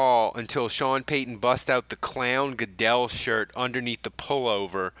missed call until Sean Payton busts out the clown Goodell shirt underneath the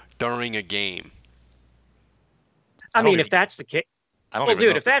pullover during a game? I mean, if that's the case,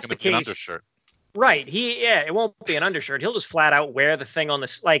 if that's the case, undershirt. Right. It won't be an undershirt. He'll just flat out wear the thing on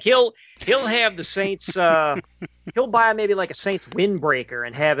the, like, he'll have the Saints, he'll buy maybe like a Saints windbreaker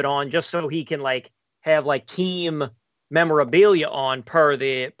and have it on just so he can have team memorabilia on per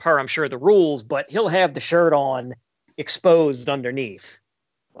I'm sure the rules, but he'll have the shirt on exposed underneath.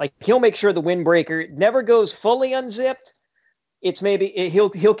 Like, he'll make sure the windbreaker never goes fully unzipped. It's he'll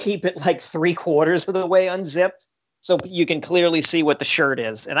keep it like 3/4 of the way unzipped so you can clearly see what the shirt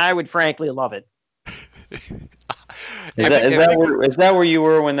is. And I would frankly love it. Is that where you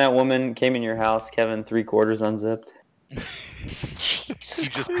were when that woman came in your house, Kevin? 3/4 unzipped. He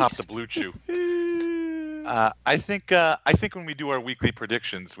just popped a blue chew. I think when we do our weekly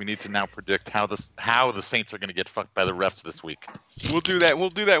predictions, we need to now predict how the Saints are going to get fucked by the refs this week. We'll do that. We'll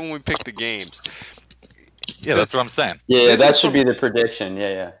do that when we pick the games. Yeah, that's what I'm saying. Yeah, that should be the prediction.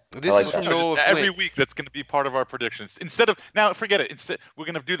 Yeah. This is from Nola Flint. Every week, that's going to be part of our predictions. Forget it. We're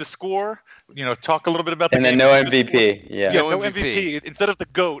going to do the score. Talk a little bit about the game. And then no MVP. Yeah, no MVP. Instead of the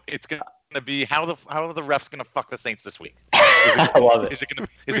GOAT, it's going to be how the refs going to fuck the Saints this week. I love it. Is it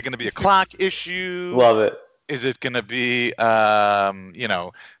going to be a clock issue? Love it. Is it going to be,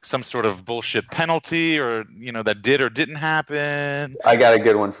 some sort of bullshit penalty or, that did or didn't happen? I got a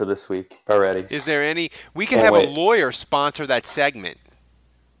good one for this week already. Is there any? We could have a lawyer sponsor that segment.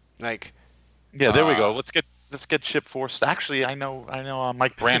 Yeah, there we go. Let's get Chip Forrest. Actually, I know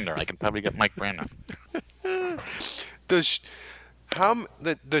Mike Brandner. I can probably get Mike Brandner. Does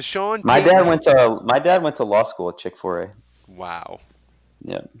Sean? My dad went to law school at Chick-fil-A. Wow.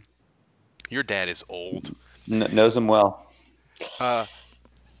 Yeah. Your dad is old. Knows him well.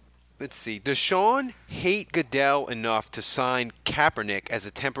 Let's see. Does Sean hate Goodell enough to sign Kaepernick as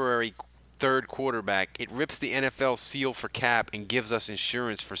a temporary third quarterback? It rips the NFL seal for Cap and gives us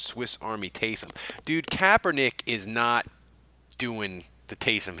insurance for Swiss Army Taysom. Dude, Kaepernick is not doing the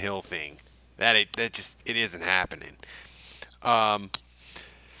Taysom Hill thing. It isn't happening.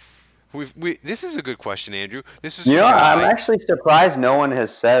 This is a good question, Andrew. This is I'm actually surprised no one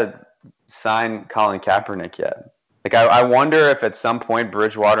has said sign Colin Kaepernick yet. I wonder if at some point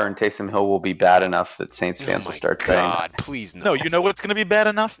Bridgewater and Taysom Hill will be bad enough that Saints fans will start saying that. Please no. No, you know what's going to be bad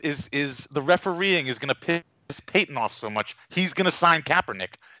enough is the refereeing is going to piss Peyton off so much he's going to sign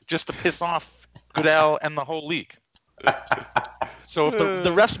Kaepernick just to piss off Goodell and the whole league. So if the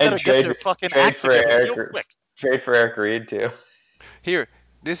refs better get their fucking act together real quick. Trade for Eric Reed too. Here,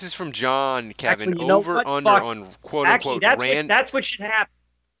 this is from John, Kevin. Actually, over under on quote unquote that's what should happen.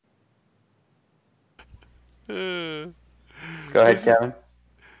 Go ahead, Kevin.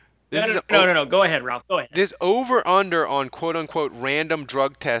 No. Go ahead, Ralph. Go ahead. This over-under on quote-unquote random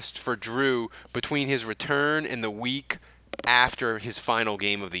drug test for Drew between his return and the week after his final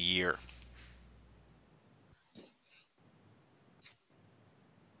game of the year.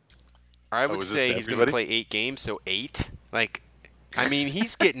 I would say he's going to play 8 games, so 8. Like, I mean,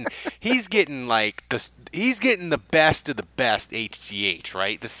 he's getting the best of the best HGH,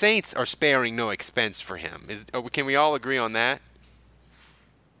 right? The Saints are sparing no expense for him. Can we all agree on that?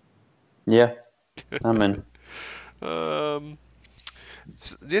 Yeah, I'm in.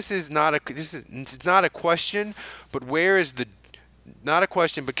 This is not a question, but not a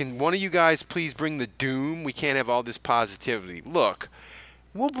question, but can one of you guys please bring the doom? We can't have all this positivity. Look,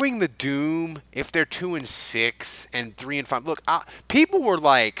 we'll bring the doom if they're 2-6 and 3-5. Look, people were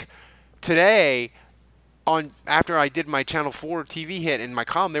like today after I did my Channel 4 TV hit in my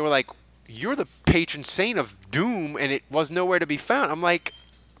column, they were like, "You're the patron saint of doom," and it was nowhere to be found. I'm like,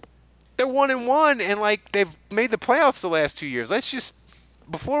 they're 1-1, and like they've made the playoffs the last 2 years. Let's just,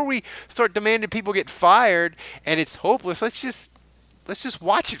 before we start demanding people get fired and it's hopeless, let's just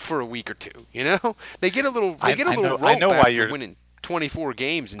watch it for a week or two. You know, they get a little rope after winning 24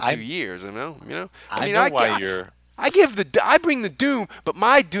 games in 2 years. I bring the doom, but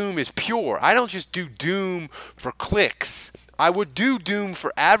my doom is pure. I don't just do doom for clicks. I would do doom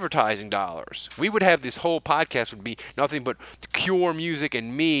for advertising dollars. We would have this whole podcast would be nothing but Cure music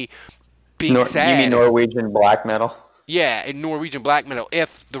and me being sad. You mean Norwegian black metal? Yeah, in Norwegian black metal,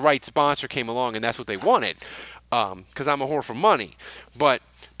 if the right sponsor came along and that's what they wanted, because I'm a whore for money. But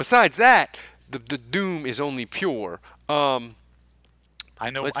besides that, the doom is only pure. I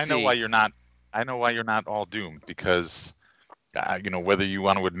know why you're not all doomed, because whether you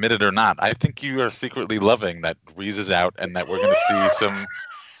want to admit it or not, I think you are secretly loving that Brees is out and that we're going to see some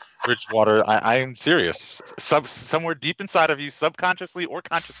Bridgewater. I am serious. Somewhere deep inside of you, subconsciously or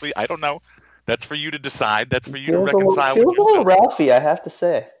consciously, I don't know. That's for you to decide. That's for you to reconcile with yourself. Feels a little Ralphie, I have to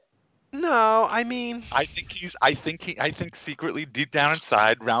say. No, I mean, I think secretly deep down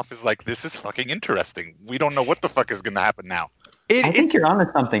inside, Ralph is like, this is fucking interesting. We don't know what the fuck is going to happen now. I think you're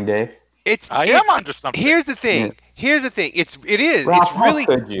onto something, Dave. I am onto something. Here's the thing. Ralph, how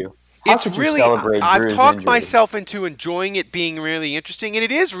could you? I've talked myself into enjoying it being really interesting, and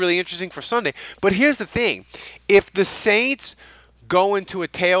it is really interesting for Sunday. But here's the thing. If the Saints go into a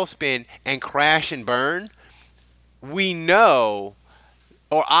tailspin and crash and burn, we know,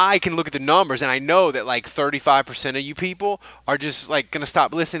 or I can look at the numbers, and I know that like 35% of you people are just like going to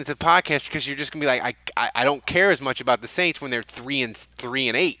stop listening to the podcast because you're just going to be like, I don't care as much about the Saints when they're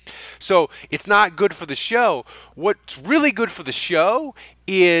 3-8. So it's not good for the show. What's really good for the show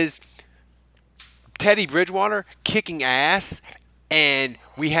is Teddy Bridgewater kicking ass, and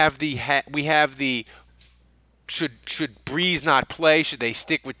we have the should Brees not play? Should they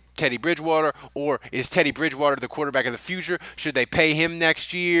stick with Teddy Bridgewater, or is Teddy Bridgewater the quarterback of the future? Should they pay him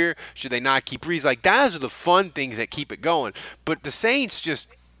next year? Should they not keep Brees? Like, those are the fun things that keep it going. But the Saints just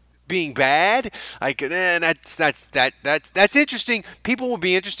being bad, like, that's interesting. People will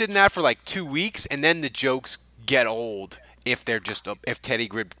be interested in that for like 2 weeks, and then the jokes get old if Teddy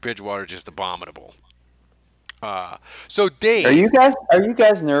Bridgewater is just abominable. So Dave, are you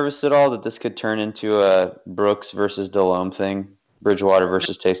guys nervous at all that this could turn into a Brooks versus Delhomme thing? Bridgewater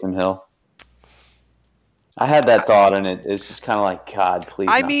versus Taysom Hill. I had that thought, and it's just kind of like, God, please.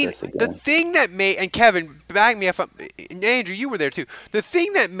 This again. The thing that made, and Kevin, back me up, and Andrew, you were there too. The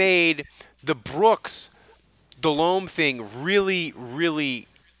thing that made the Brooks Delhomme thing really, really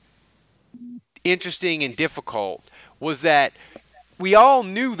interesting and difficult was that we all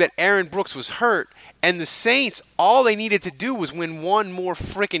knew that Aaron Brooks was hurt, and the Saints, all they needed to do was win one more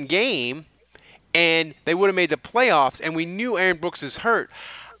freaking game, and they would have made the playoffs, and we knew Aaron Brooks is hurt.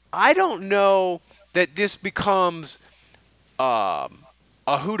 I don't know that this becomes a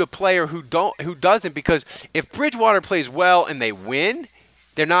who to play or who doesn't, because if Bridgewater plays well and they win,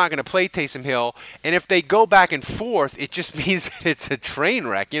 they're not going to play Taysom Hill, and if they go back and forth, it just means that it's a train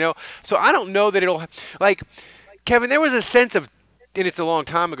wreck, So I don't know that it'll, like, Kevin, there was a sense of, and it's a long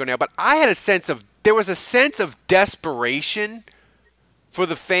time ago now, but there was a sense of desperation for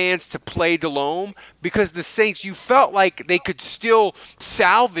the fans to play Delhomme, because the Saints, you felt like they could still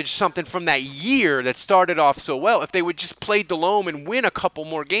salvage something from that year that started off so well if they would just play Delhomme and win a couple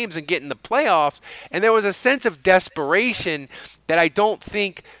more games and get in the playoffs. And there was a sense of desperation that I don't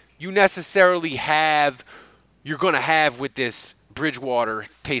think you're going to have with this Bridgewater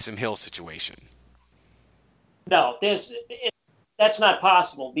Taysom Hill situation. No, that's not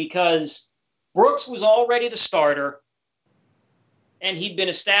possible, because Brooks was already the starter, and he'd been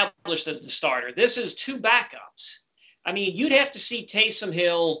established as the starter. This is two backups. I mean, you'd have to see Taysom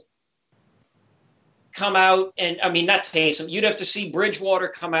Hill come out and, I mean, not Taysom, you'd have to see Bridgewater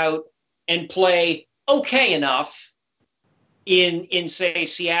come out and play okay enough in say,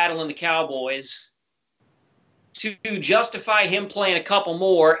 Seattle and the Cowboys to justify him playing a couple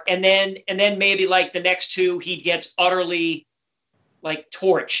more, and then maybe like the next two he gets utterly like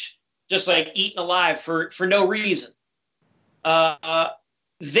torched, just like eaten alive for no reason.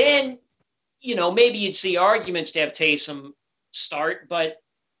 Then, you know, maybe you'd see arguments to have Taysom start, but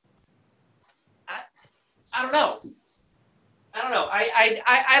I don't know.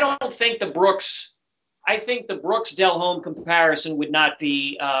 I don't think the Brooks. I think the Brooks Delhomme comparison would not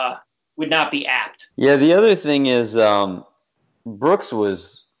be apt. Yeah, the other thing is Brooks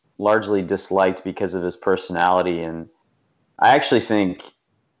was largely disliked because of his personality, and I actually think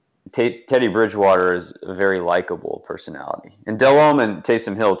Teddy Bridgewater is a very likable personality, and Delhomme and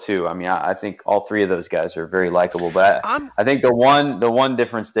Taysom Hill too. I mean, I think all three of those guys are very likable. But I think the one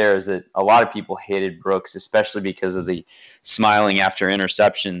difference there is that a lot of people hated Brooks, especially because of the smiling after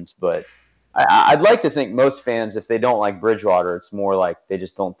interceptions. But I'd like to think most fans, if they don't like Bridgewater, it's more like they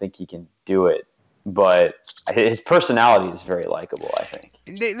just don't think he can do it. But his personality is very likable, I think.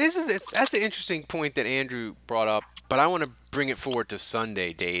 That's an interesting point that Andrew brought up, but I want to bring it forward to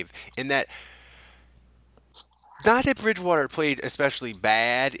Sunday, Dave, in that not that Bridgewater played especially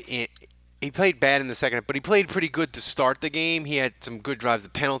bad. He played bad in the second, but he played pretty good to start the game. He had some good drives, the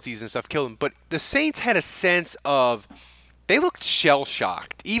penalties and stuff killed him. But the Saints had a sense of they looked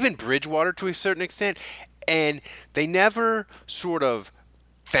shell-shocked, even Bridgewater to a certain extent, and they never sort of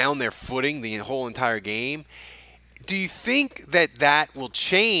found their footing the whole entire game. Do you think that will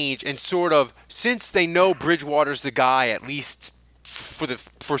change and sort of, since they know Bridgewater's the guy, at least for the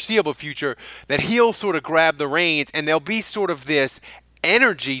foreseeable future, that he'll sort of grab the reins and there'll be sort of this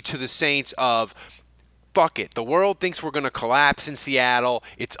energy to the Saints of, fuck it, the world thinks we're going to collapse in Seattle,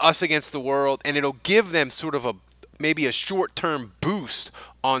 it's us against the world, and it'll give them sort of maybe a short-term boost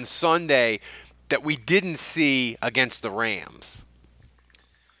on Sunday that we didn't see against the Rams?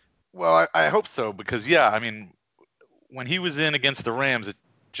 Well, I hope so, because, yeah, I mean, when he was in against the Rams, it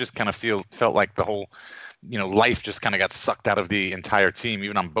just kind of felt like the whole, life just kind of got sucked out of the entire team,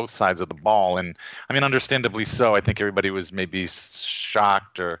 even on both sides of the ball. And, I mean, understandably so. I think everybody was maybe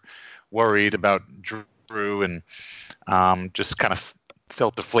shocked or worried about Drew and just kind of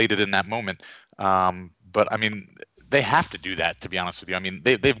felt deflated in that moment. But, I mean, they have to do that, to be honest with you. I mean,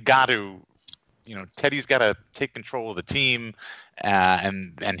 they've got to, Teddy's got to take control of the team,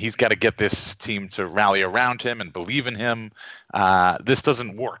 and he's got to get this team to rally around him and believe in him. This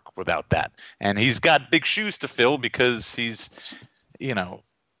doesn't work without that. And he's got big shoes to fill because he's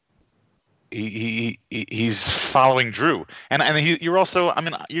following Drew. And you're also,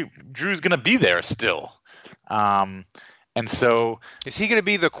 Drew's going to be there still. And so, is he going to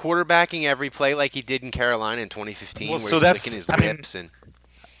be the quarterbacking every play like he did in Carolina in 2015? Well, where so he's licking his lips and.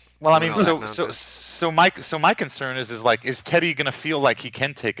 Well, I mean, so my concern is Teddy going to feel like he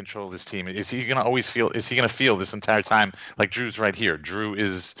can take control of this team? Is he going to feel this entire time like Drew's right here? Drew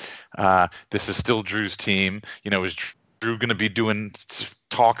is, this is still Drew's team. Is Drew going to be doing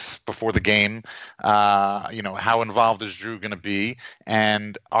talks before the game? How involved is Drew going to be?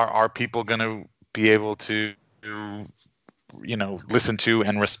 And are people going to be able to, listen to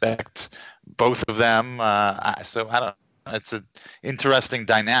and respect both of them? So I don't. It's an interesting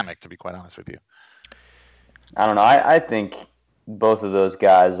dynamic, to be quite honest with you. I don't know. I think both of those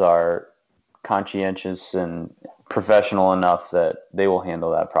guys are conscientious and professional enough that they will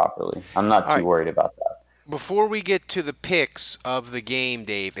handle that properly. I'm not too worried about that. Before we get to the picks of the game,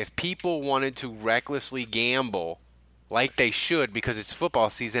 Dave, if people wanted to recklessly gamble like they should because it's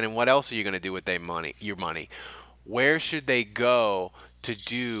football season, and what else are you going to do with your money? Where should they go to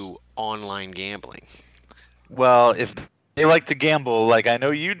do online gambling? Well, if they like to gamble, like I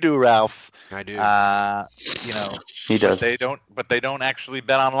know you do, Ralph. I do. He does. But they don't actually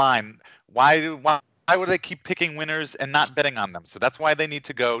bet online. Why would they keep picking winners and not betting on them? So that's why they need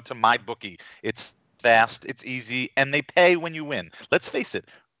to go to MyBookie. It's fast, it's easy, and they pay when you win. Let's face it,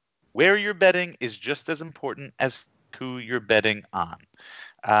 where you're betting is just as important as who you're betting on.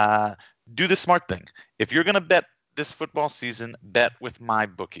 Do the smart thing. If you're going to bet this football season, bet with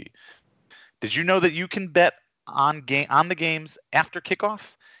MyBookie. Did you know that you can bet on the games after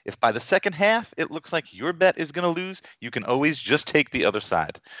kickoff? If by the second half it looks like your bet is going to lose, you can always just take the other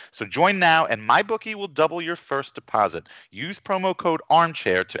side. So join now, and MyBookie will double your first deposit. Use promo code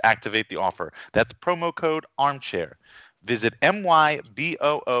ARMCHAIR to activate the offer. That's promo code ARMCHAIR. Visit mybookie.ag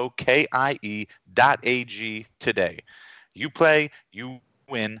today. You play, you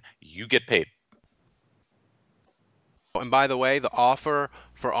win, you get paid. And by the way, the offer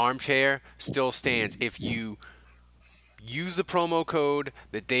for Armchair still stands. If you use the promo code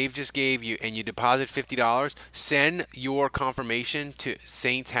that Dave just gave you and you deposit $50, send your confirmation to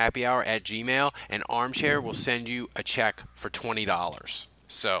saintshappyhour@gmail, and Armchair will send you a check for $20.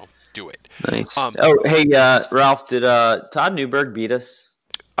 So do it. Nice. Hey, Ralph, did Todd Newberg beat us?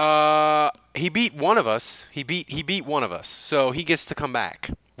 He beat one of us. He beat one of us, so he gets to come back.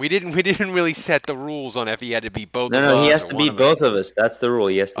 We didn't really set the rules on if he had to beat both of us. No, he has to beat both of us. That's the rule.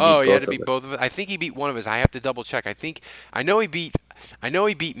 He has to beat both of us. Oh, he had to beat both of us. I think he beat one of us. I have to double check. I know he beat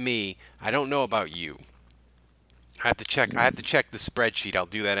me. I don't know about you. I have to check the spreadsheet. I'll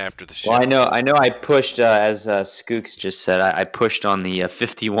do that after the show. Well, I know. I pushed, as Skooks just said. I pushed on the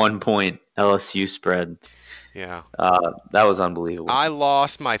 51-point LSU spread. Yeah. That was unbelievable. I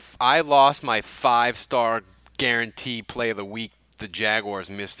lost my 5-star guarantee play of the week. The Jaguars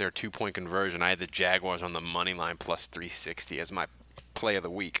missed their 2-point conversion. I had the Jaguars on the money line plus 360 as my play of the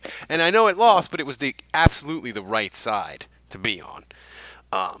week. And I know it lost, but it was absolutely the right side to be on.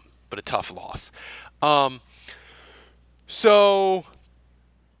 But a tough loss. So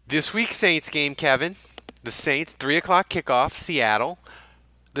this week's Saints game, Kevin. The Saints, 3 o'clock kickoff, Seattle.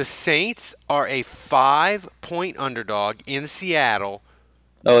 The Saints are a 5-point underdog in Seattle.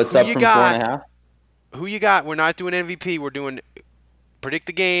 Oh, it's up from 4.5? Who you got? We're not doing MVP. We're doing predict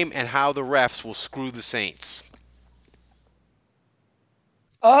the game and how the refs will screw the Saints.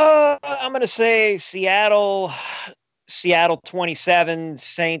 I'm going to say Seattle 27,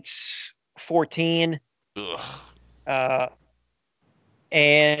 Saints 14. Ugh.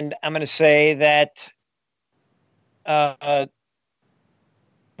 And I'm going to say that that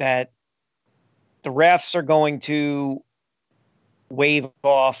the refs are going to wave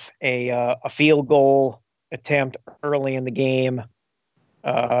off a field goal attempt early in the game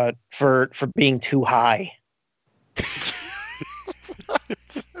for being too high.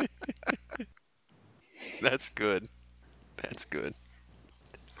 That's good.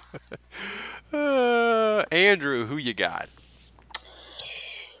 Andrew, who you got?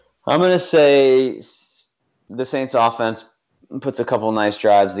 I'm going to say the Saints offense puts a couple nice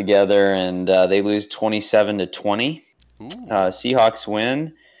drives together, and they lose 27-20. Seahawks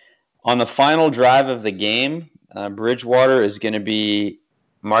win. On the final drive of the game, Bridgewater is going to be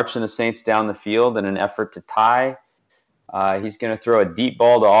marching the Saints down the field in an effort to tie. He's going to throw a deep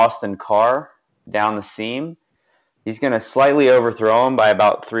ball to Austin Carr down the seam. He's going to slightly overthrow him by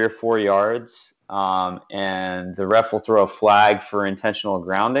about 3 or 4 yards, and the ref will throw a flag for intentional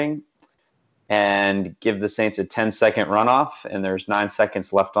grounding and give the Saints a 10-second runoff, and there's 9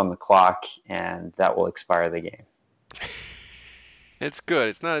 seconds left on the clock, and that will expire the game. It's good.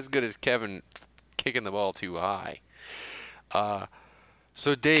 It's not as good as Kevin kicking the ball too high.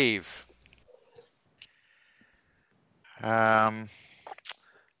 So, Dave. I'm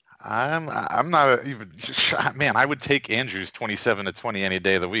not even. Man, I would take Andrews 27-20 any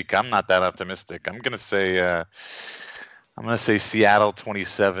day of the week. I'm not that optimistic. I'm gonna say Seattle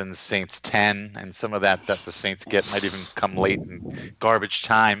 27, Saints 10, and some of that the Saints get might even come late in garbage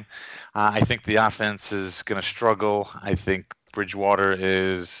time. I think the offense is gonna struggle. I think Bridgewater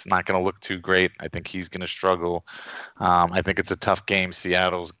is not going to look too great. I think he's going to struggle. I think it's a tough game.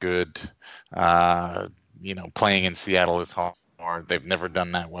 Seattle's good. Playing in Seattle is hard. They've never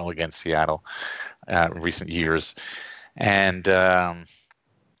done that well against Seattle in recent years. And I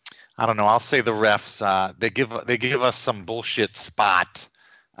don't know. I'll say the refs. They give us some bullshit spot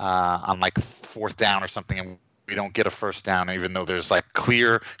on like 4th down or something, and we don't get a first down, even though there's like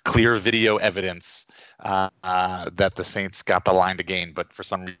clear video evidence that the Saints got the line to gain, but for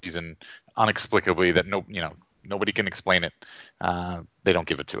some reason, inexplicably, that nobody can explain it. They don't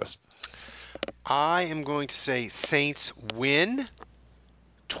give it to us. I am going to say Saints win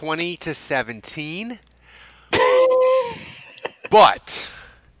 20-17, but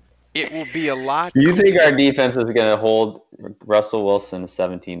it will be a lot. You think our defense is going to hold Russell Wilson to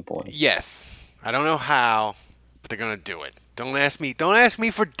 17 points? Yes. I don't know how, but they're going to do it. Don't ask me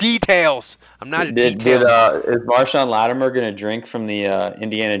for details. I'm not a detail. Is Marshawn Lattimore going to drink from the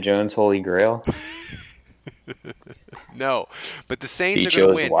Indiana Jones Holy Grail? No, but the Saints he are going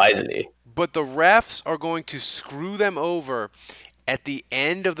to win. He chose wisely. But the refs are going to screw them over at the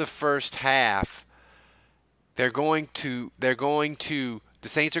end of the first half. The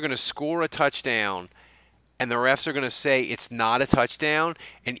Saints are going to score a touchdown, and the refs are going to say it's not a touchdown,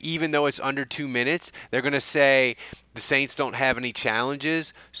 and even though it's under 2 minutes, they're going to say the Saints don't have any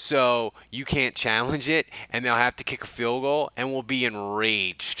challenges, so you can't challenge it, and they'll have to kick a field goal, and we'll be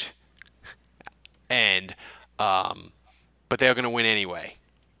enraged. But they're going to win anyway.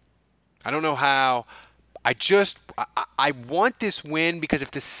 I don't know how. I want this win because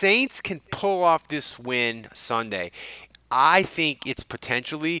if the Saints can pull off this win Sunday, I think it's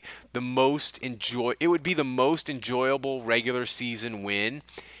potentially it would be the most enjoyable regular season win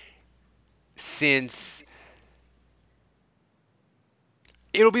since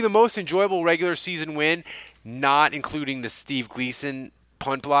it'll be the most enjoyable regular season win, not including the Steve Gleason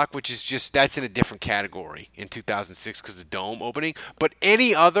punt block, which is that's in a different category in 2006 because of the Dome opening. But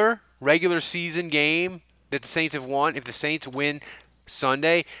any other regular season game that the Saints have won, if the Saints win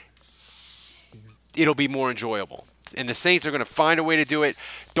Sunday, it'll be more enjoyable. And the Saints are going to find a way to do it.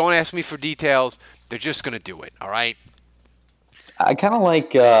 Don't ask me for details. They're just going to do it, all right? I kind of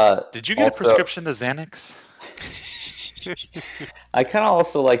like... Did you get a prescription to Xanax? I kind of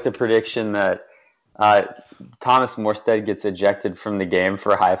also like the prediction that Thomas Morstead gets ejected from the game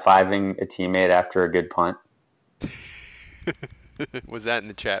for high-fiving a teammate after a good punt. Was that in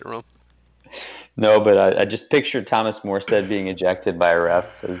the chat room? No, but I just pictured Thomas Morstead being ejected by a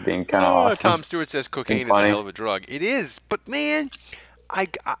ref as being kind of awesome. Tom Stewart says cocaine is a hell of a drug. It is, but man,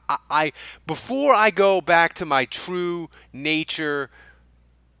 I before I go back to my true nature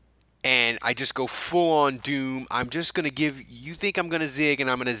and I just go full on doom, I'm just gonna you think I'm gonna zig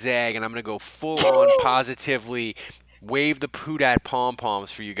and I'm gonna zag and I'm gonna go full on positively wave the Poodat pom poms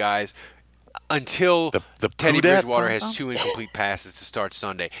for you guys. Until the Teddy Bridgewater has 2 incomplete passes to start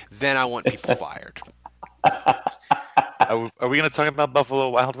Sunday. Then I want people fired. Are we going to talk about Buffalo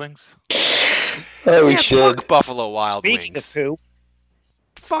Wild Wings? We should. Fuck Buffalo Wild Speaking Wings. of poo.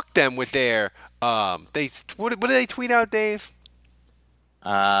 Fuck them with their what did they tweet out, Dave?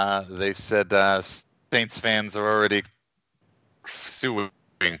 They said Saints fans are already suing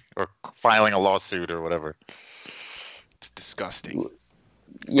or filing a lawsuit or whatever. It's disgusting.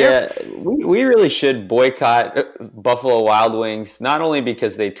 Yeah, we really should boycott Buffalo Wild Wings, not only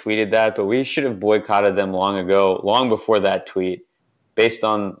because they tweeted that, but we should have boycotted them long ago, long before that tweet, based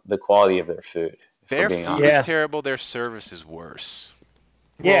on the quality of their food. Their food is terrible. Their service is worse.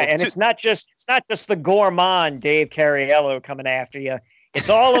 Yeah, and it's not just the gourmand Dave Cariello coming after you.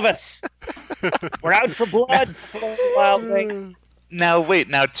 It's all of us. We're out for blood. Buffalo Wild Wings. Now,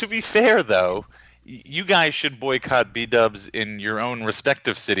 to be fair, though, you guys should boycott B-dubs in your own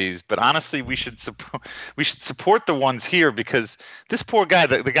respective cities, but honestly, we should support the ones here because this poor guy,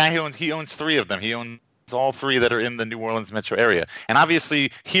 the guy he owns 3 of them. He owns all 3 that are in the New Orleans metro area. And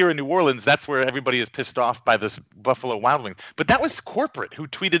obviously, here in New Orleans, that's where everybody is pissed off by this Buffalo Wild Wings. But that was corporate who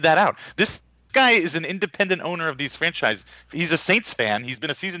tweeted that out. This guy is an independent owner of these franchises. He's a Saints fan. He's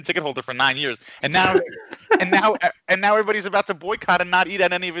been a season ticket holder for 9 years, and now everybody's about to boycott and not eat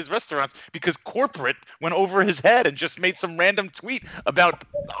at any of his restaurants because corporate went over his head and just made some random tweet about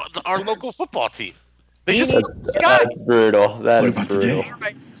our local football team. That's brutal. That is brutal.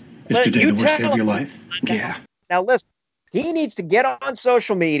 Is today the worst day of your life? Yeah. Now listen, he needs to get on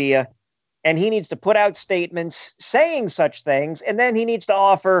social media, and he needs to put out statements saying such things, and then he needs to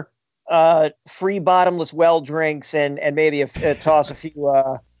offer free bottomless well drinks and maybe toss a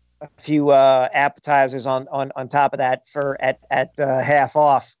few appetizers on top of that for at half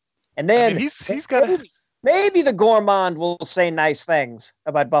off. And then he's got maybe the gourmand will say nice things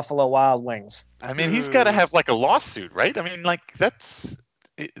about Buffalo Wild Wings. I mean, he's got to have like a lawsuit, right? I mean, like that's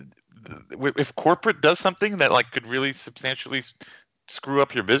if corporate does something that like could really substantially screw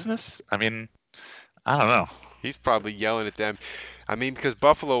up your business. I mean, I don't know. He's probably yelling at them. I mean, because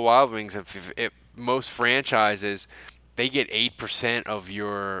Buffalo Wild Wings, if most franchises, they get 8% of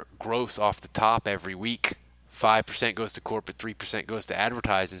your gross off the top every week. 5% goes to corporate, 3% goes to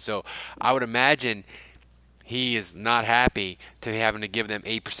advertising. So I would imagine he is not happy to having to give them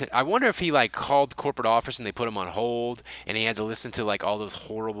 8%. I wonder if he like called the corporate office and they put him on hold and he had to listen to like all those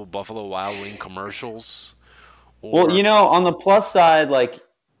horrible Buffalo Wild Wing commercials. Well, on the plus side, like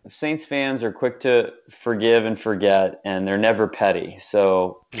Saints fans are quick to forgive and forget, and they're never petty.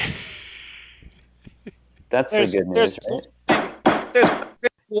 So that's the good news, right?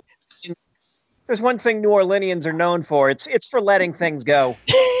 There's one thing New Orleanians are known for. It's for letting things go.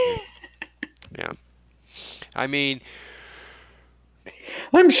 Yeah. I mean,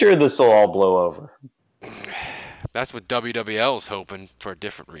 I'm sure this will all blow over. That's what WWL's hoping for a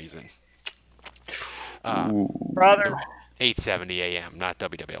different reason. Brother. 8:70 a.m., not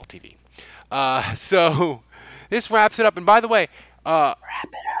WWL TV. So this wraps it up. And by the way, wrap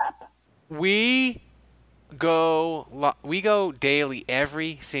it up. We go daily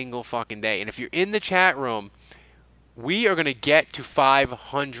every single fucking day. And if you're in the chat room, we are going to get to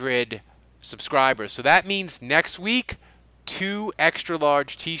 500 subscribers. So that means next week, 2 extra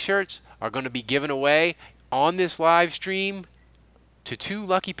large t-shirts are going to be given away on this live stream to 2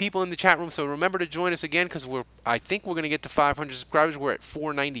 lucky people in the chat room. So remember to join us again, because I think we're going to get to 500 subscribers. We're at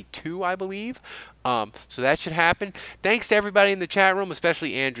 492, I believe. So that should happen. Thanks to everybody in the chat room,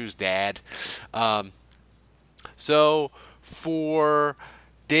 especially Andrew's dad. So for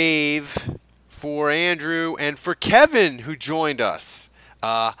Dave, for Andrew, and for Kevin, who joined us,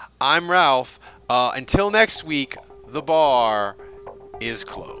 I'm Ralph. Until next week, the bar is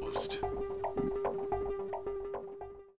closed.